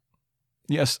stronger.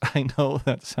 Yes, I know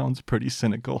that sounds pretty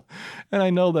cynical, and I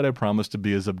know that I promise to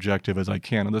be as objective as I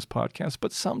can on this podcast,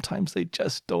 but sometimes they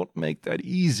just don't make that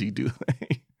easy, do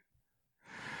they?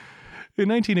 In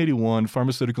 1981,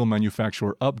 pharmaceutical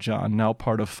manufacturer Upjohn, now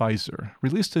part of Pfizer,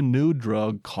 released a new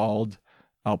drug called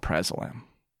alprazolam,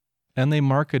 and they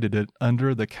marketed it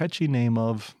under the catchy name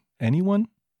of, anyone?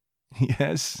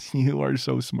 Yes, you are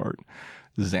so smart,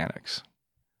 Xanax.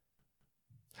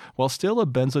 While still a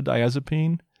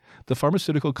benzodiazepine, the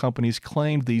pharmaceutical companies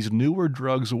claimed these newer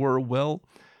drugs were, well,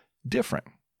 different,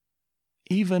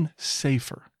 even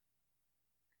safer.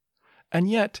 And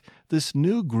yet, this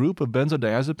new group of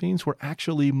benzodiazepines were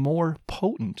actually more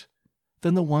potent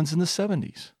than the ones in the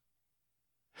 70s.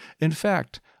 In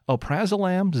fact,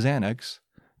 alprazolam, Xanax,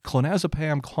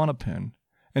 clonazepam, Klonopin,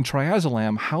 and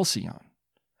triazolam, Halcyon,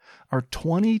 are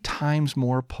 20 times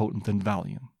more potent than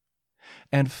Valium,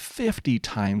 and 50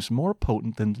 times more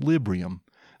potent than Librium,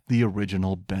 the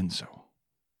original benzo.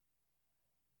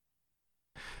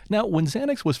 Now, when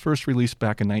Xanax was first released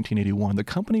back in 1981, the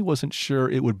company wasn't sure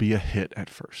it would be a hit at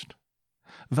first.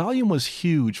 Valium was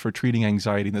huge for treating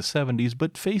anxiety in the 70s,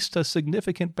 but faced a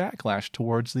significant backlash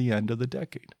towards the end of the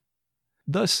decade.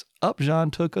 Thus,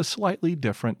 Upjohn took a slightly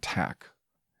different tack.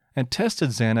 and tested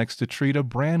Xanax to treat a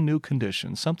brand new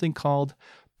condition, something called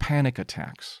panic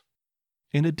attacks,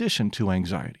 in addition to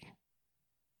anxiety.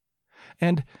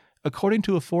 And according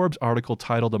to a Forbes article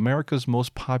titled America's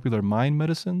Most Popular Mind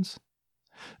Medicines,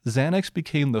 Xanax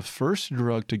became the first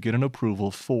drug to get an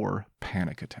approval for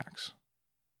panic attacks.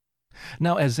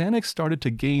 Now, as Xanax started to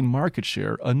gain market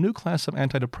share, a new class of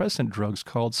antidepressant drugs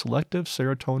called selective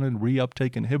serotonin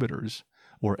reuptake inhibitors,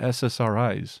 or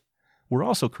SSRIs, were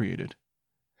also created.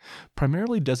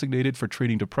 Primarily designated for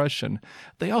treating depression,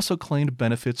 they also claimed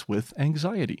benefits with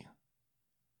anxiety.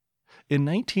 In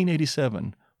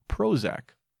 1987,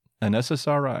 Prozac, an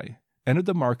SSRI, entered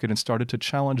the market and started to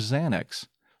challenge Xanax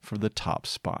for the top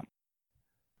spot.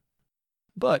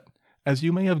 But, as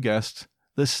you may have guessed,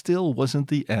 this still wasn't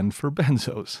the end for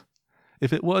benzos.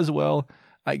 If it was, well,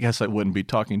 I guess I wouldn't be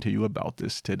talking to you about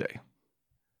this today.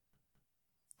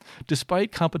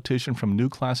 Despite competition from new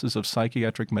classes of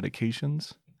psychiatric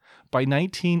medications, by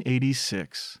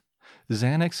 1986,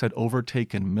 Xanax had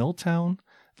overtaken Miltown,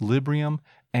 Librium,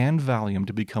 and Valium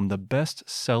to become the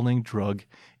best-selling drug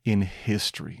in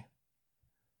history,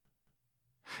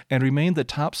 and remained the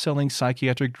top-selling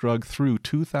psychiatric drug through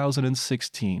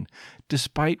 2016,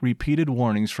 despite repeated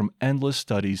warnings from endless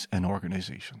studies and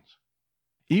organizations.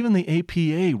 Even the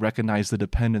APA recognized the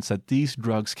dependence that these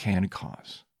drugs can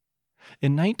cause.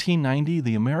 In 1990,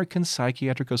 the American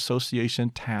Psychiatric Association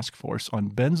Task Force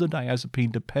on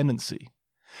Benzodiazepine Dependency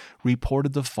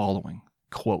reported the following,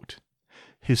 quote,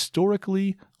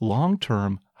 "Historically,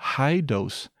 long-term,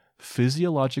 high-dose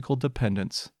physiological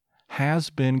dependence has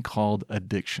been called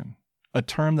addiction, a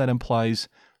term that implies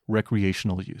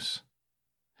recreational use.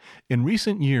 In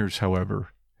recent years,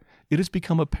 however, it has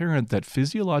become apparent that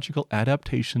physiological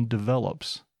adaptation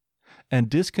develops and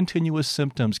discontinuous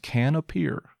symptoms can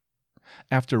appear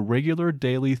after regular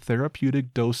daily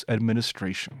therapeutic dose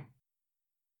administration.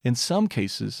 In some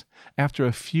cases, after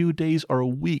a few days or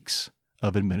weeks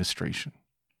of administration.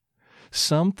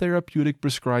 Some therapeutic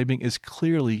prescribing is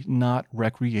clearly not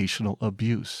recreational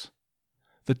abuse.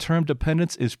 The term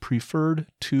dependence is preferred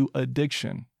to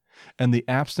addiction, and the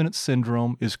abstinence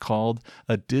syndrome is called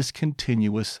a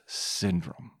discontinuous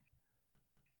syndrome."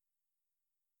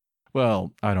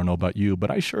 Well, I don't know about you,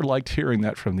 but I sure liked hearing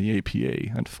that from the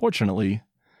APA. Unfortunately,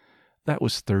 that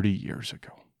was 30 years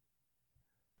ago.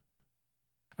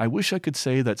 I wish I could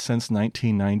say that since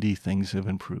 1990 things have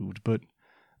improved, but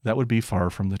that would be far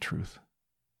from the truth.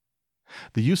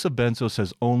 The use of benzos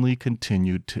has only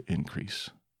continued to increase.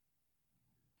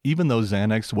 Even though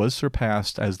Xanax was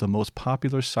surpassed as the most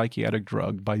popular psychiatric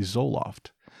drug by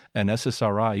Zoloft, an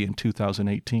SSRI, in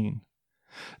 2018,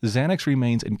 Xanax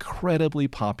remains incredibly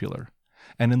popular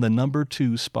and in the number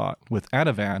 2 spot, with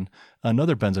Ativan,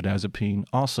 another benzodiazepine,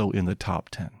 also in the top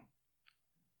 10.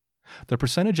 The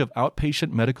percentage of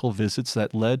outpatient medical visits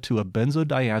that led to a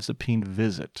benzodiazepine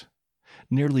visit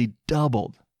nearly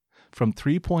doubled from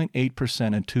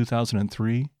 3.8% in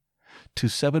 2003 to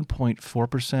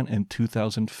 7.4% in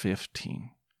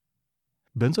 2015.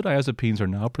 Benzodiazepines are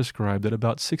now prescribed at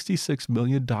about 66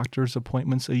 million doctor's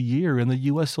appointments a year in the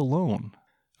U.S. alone,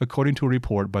 according to a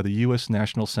report by the U.S.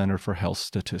 National Center for Health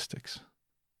Statistics.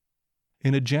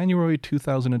 In a January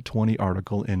 2020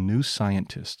 article in New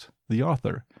Scientist, the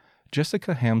author,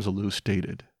 Jessica Hamzalou,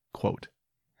 stated, quote,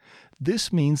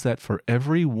 "This means that for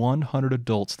every 100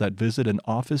 adults that visit an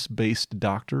office-based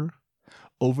doctor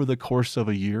over the course of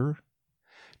a year,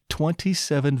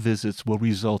 27 visits will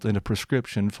result in a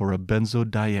prescription for a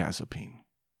benzodiazepine."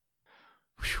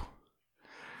 Whew.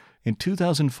 In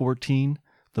 2014,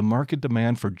 the market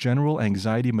demand for general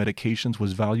anxiety medications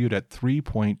was valued at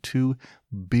 $3.2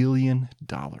 billion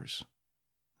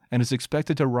and is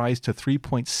expected to rise to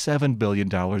 $3.7 billion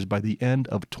by the end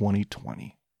of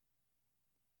 2020.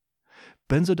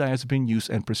 Benzodiazepine use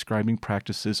and prescribing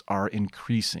practices are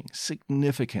increasing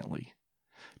significantly,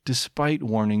 despite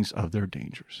warnings of their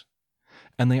dangers,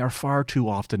 and they are far too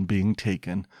often being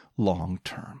taken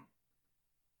long-term.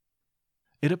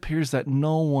 It appears that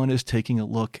no one is taking a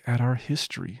look at our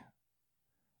history,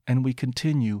 and we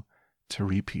continue to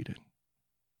repeat it.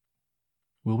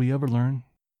 Will we ever learn?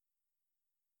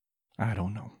 I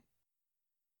don't know.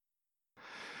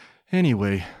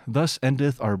 Anyway, thus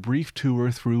endeth our brief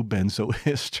tour through benzo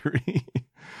history.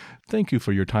 Thank you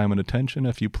for your time and attention.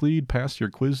 If you please pass your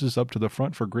quizzes up to the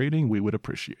front for grading, we would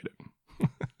appreciate it.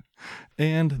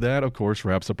 And that, of course,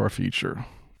 wraps up our feature.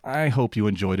 I hope you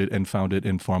enjoyed it and found it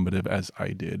informative as I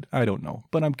did. I don't know,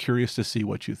 but I'm curious to see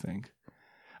what you think.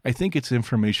 I think it's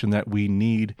information that we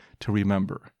need to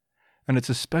remember, and it's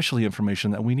especially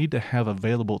information that we need to have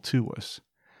available to us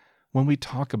when we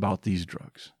talk about these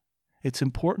drugs. It's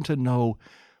important to know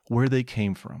where they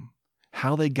came from,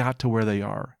 how they got to where they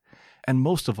are. And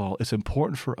most of all, it's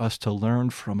important for us to learn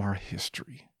from our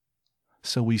history,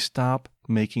 so we stop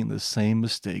making the same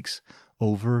mistakes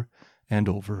over and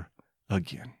over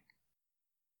again.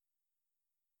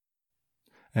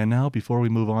 And now, before we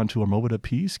move on to our moment of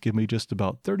peace, give me just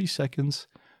about 30 seconds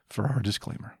for our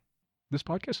disclaimer. This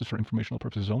podcast is for informational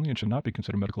purposes only and should not be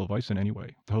considered medical advice in any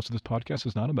way. The host of this podcast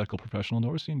is not a medical professional,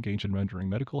 nor is he engaged in rendering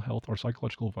medical, health, or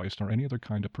psychological advice, nor any other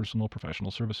kind of personal or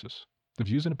professional services. The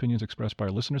views and opinions expressed by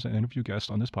our listeners and interview guests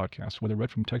on this podcast, whether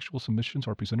read from textual submissions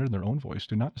or presented in their own voice,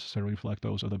 do not necessarily reflect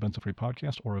those of the Benzo Free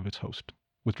podcast or of its host.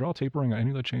 Withdrawal, tapering, or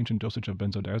any other change in dosage of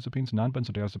benzodiazepines,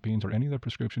 non-benzodiazepines, or any other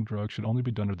prescription drug should only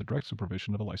be done under the direct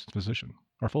supervision of a licensed physician.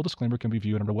 Our full disclaimer can be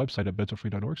viewed on our website at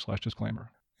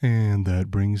benzofree.org/disclaimer. And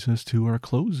that brings us to our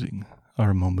closing,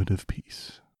 our moment of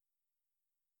peace.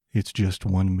 It's just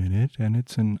 1 minute, and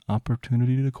it's an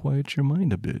opportunity to quiet your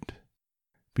mind a bit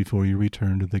before you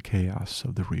return to the chaos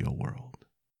of the real world.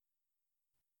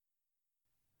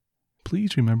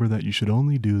 Please remember that you should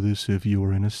only do this if you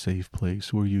are in a safe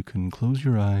place where you can close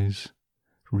your eyes,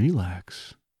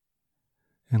 relax,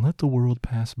 and let the world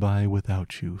pass by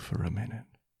without you for a minute.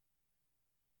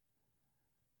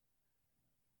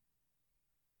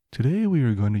 Today we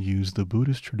are going to use the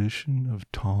Buddhist tradition of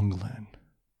Tonglen.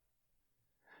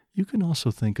 You can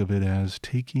also think of it as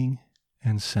taking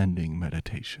and sending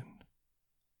meditation.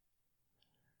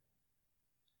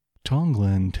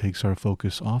 Tonglen takes our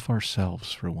focus off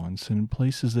ourselves for once and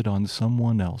places it on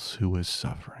someone else who is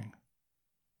suffering.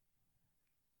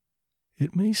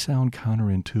 It may sound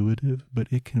counterintuitive,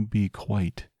 but it can be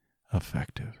quite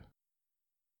effective.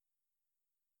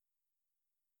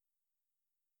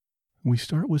 We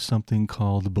start with something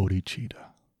called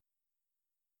bodhicitta.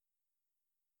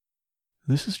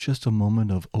 This is just a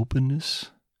moment of openness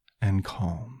and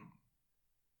calm.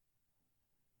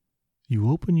 You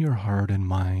open your heart and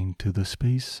mind to the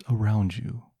space around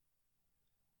you,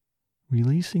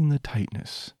 releasing the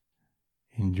tightness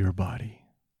in your body.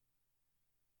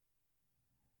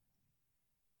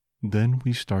 Then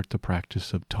we start the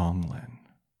practice of Tonglen.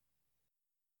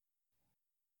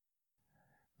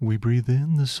 We breathe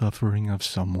in the suffering of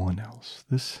someone else.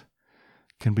 This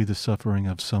can be the suffering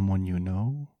of someone you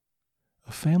know,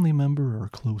 a family member or a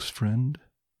close friend,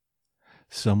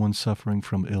 someone suffering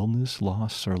from illness,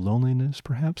 loss, or loneliness,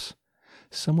 perhaps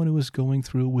someone who is going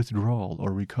through withdrawal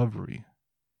or recovery.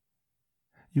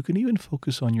 You can even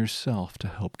focus on yourself to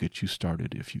help get you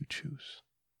started if you choose.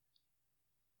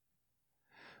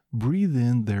 Breathe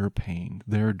in their pain,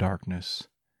 their darkness,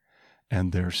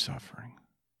 and their suffering.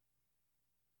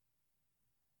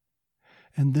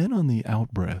 And then on the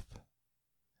out-breath,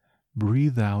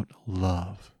 breathe out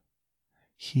love,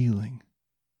 healing,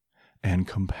 and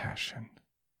compassion.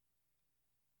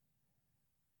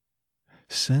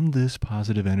 Send this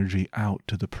positive energy out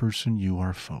to the person you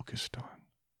are focused on.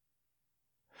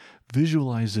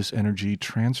 Visualize this energy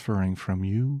transferring from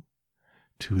you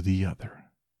to the other.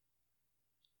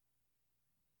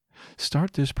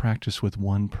 Start this practice with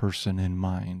one person in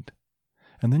mind,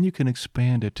 and then you can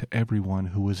expand it to everyone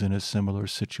who is in a similar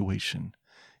situation,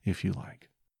 if you like.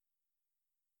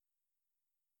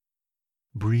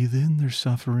 Breathe in their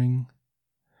suffering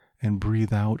and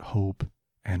breathe out hope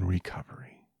and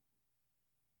recovery.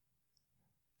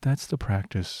 That's the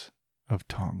practice of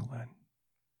Tonglen.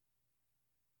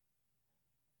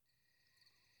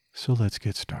 So let's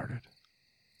get started.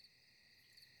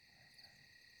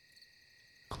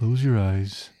 Close your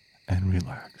eyes and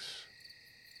relax.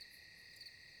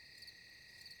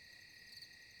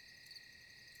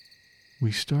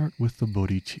 We start with the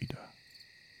bodhicitta.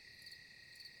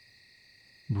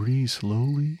 Breathe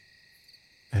slowly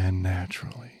and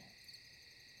naturally.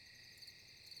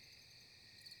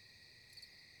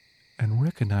 And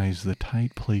recognize the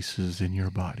tight places in your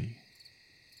body.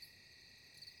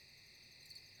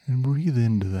 And breathe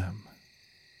into them,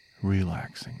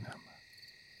 relaxing them.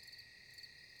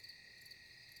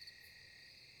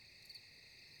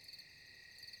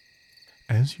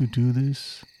 As you do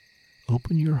this,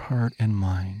 open your heart and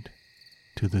mind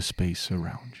to the space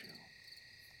around you.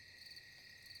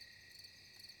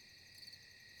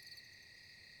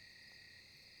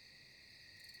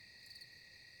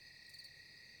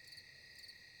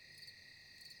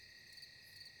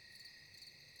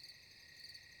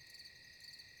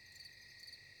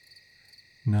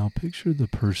 Now picture the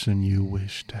person you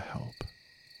wish to help.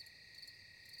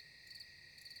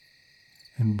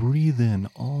 And breathe in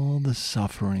all the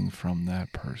suffering from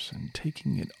that person,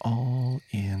 taking it all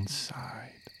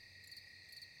inside.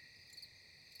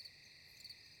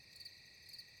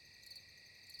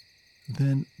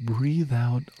 Then breathe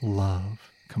out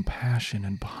love, compassion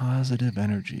and positive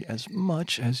energy as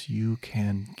much as you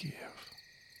can give.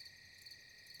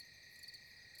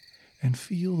 And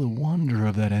feel the wonder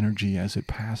of that energy as it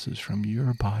passes from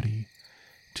your body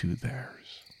to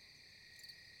theirs.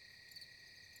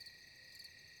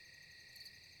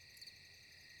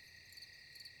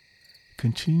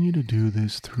 Continue to do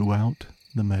this throughout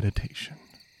the meditation.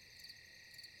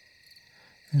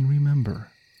 And remember,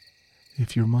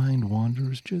 if your mind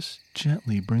wanders, just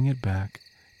gently bring it back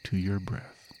to your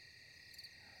breath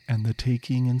and the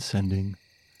taking and sending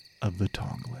of the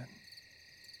Tonglen.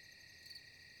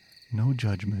 No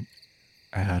judgment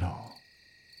at all.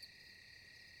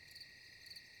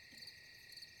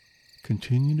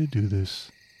 Continue to do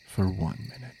this for 1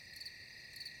 minute.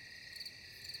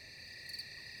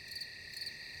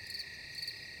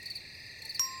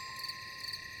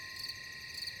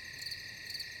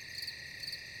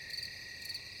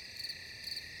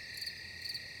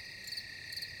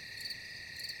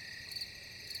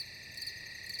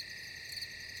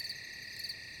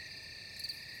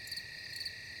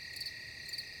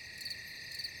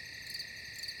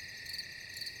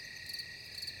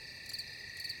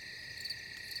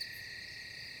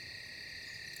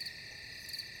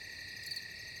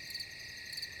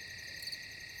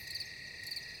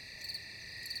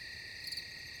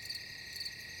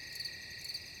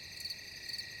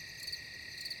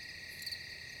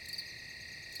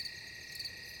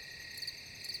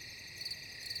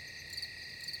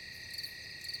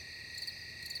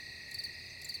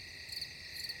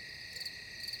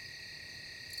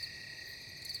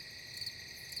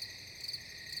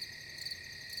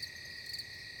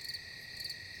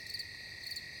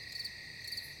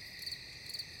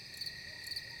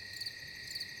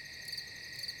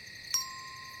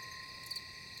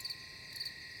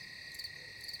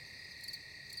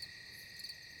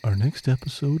 Our next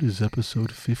episode is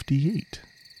episode 58,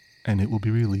 and it will be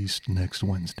released next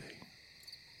Wednesday.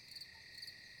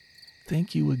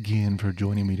 Thank you again for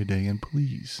joining me today, and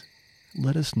please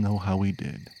let us know how we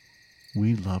did.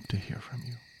 We'd love to hear from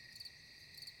you.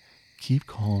 Keep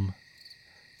calm,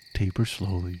 taper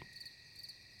slowly,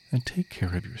 and take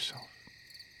care of yourself.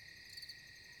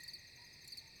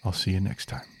 I'll see you next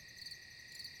time.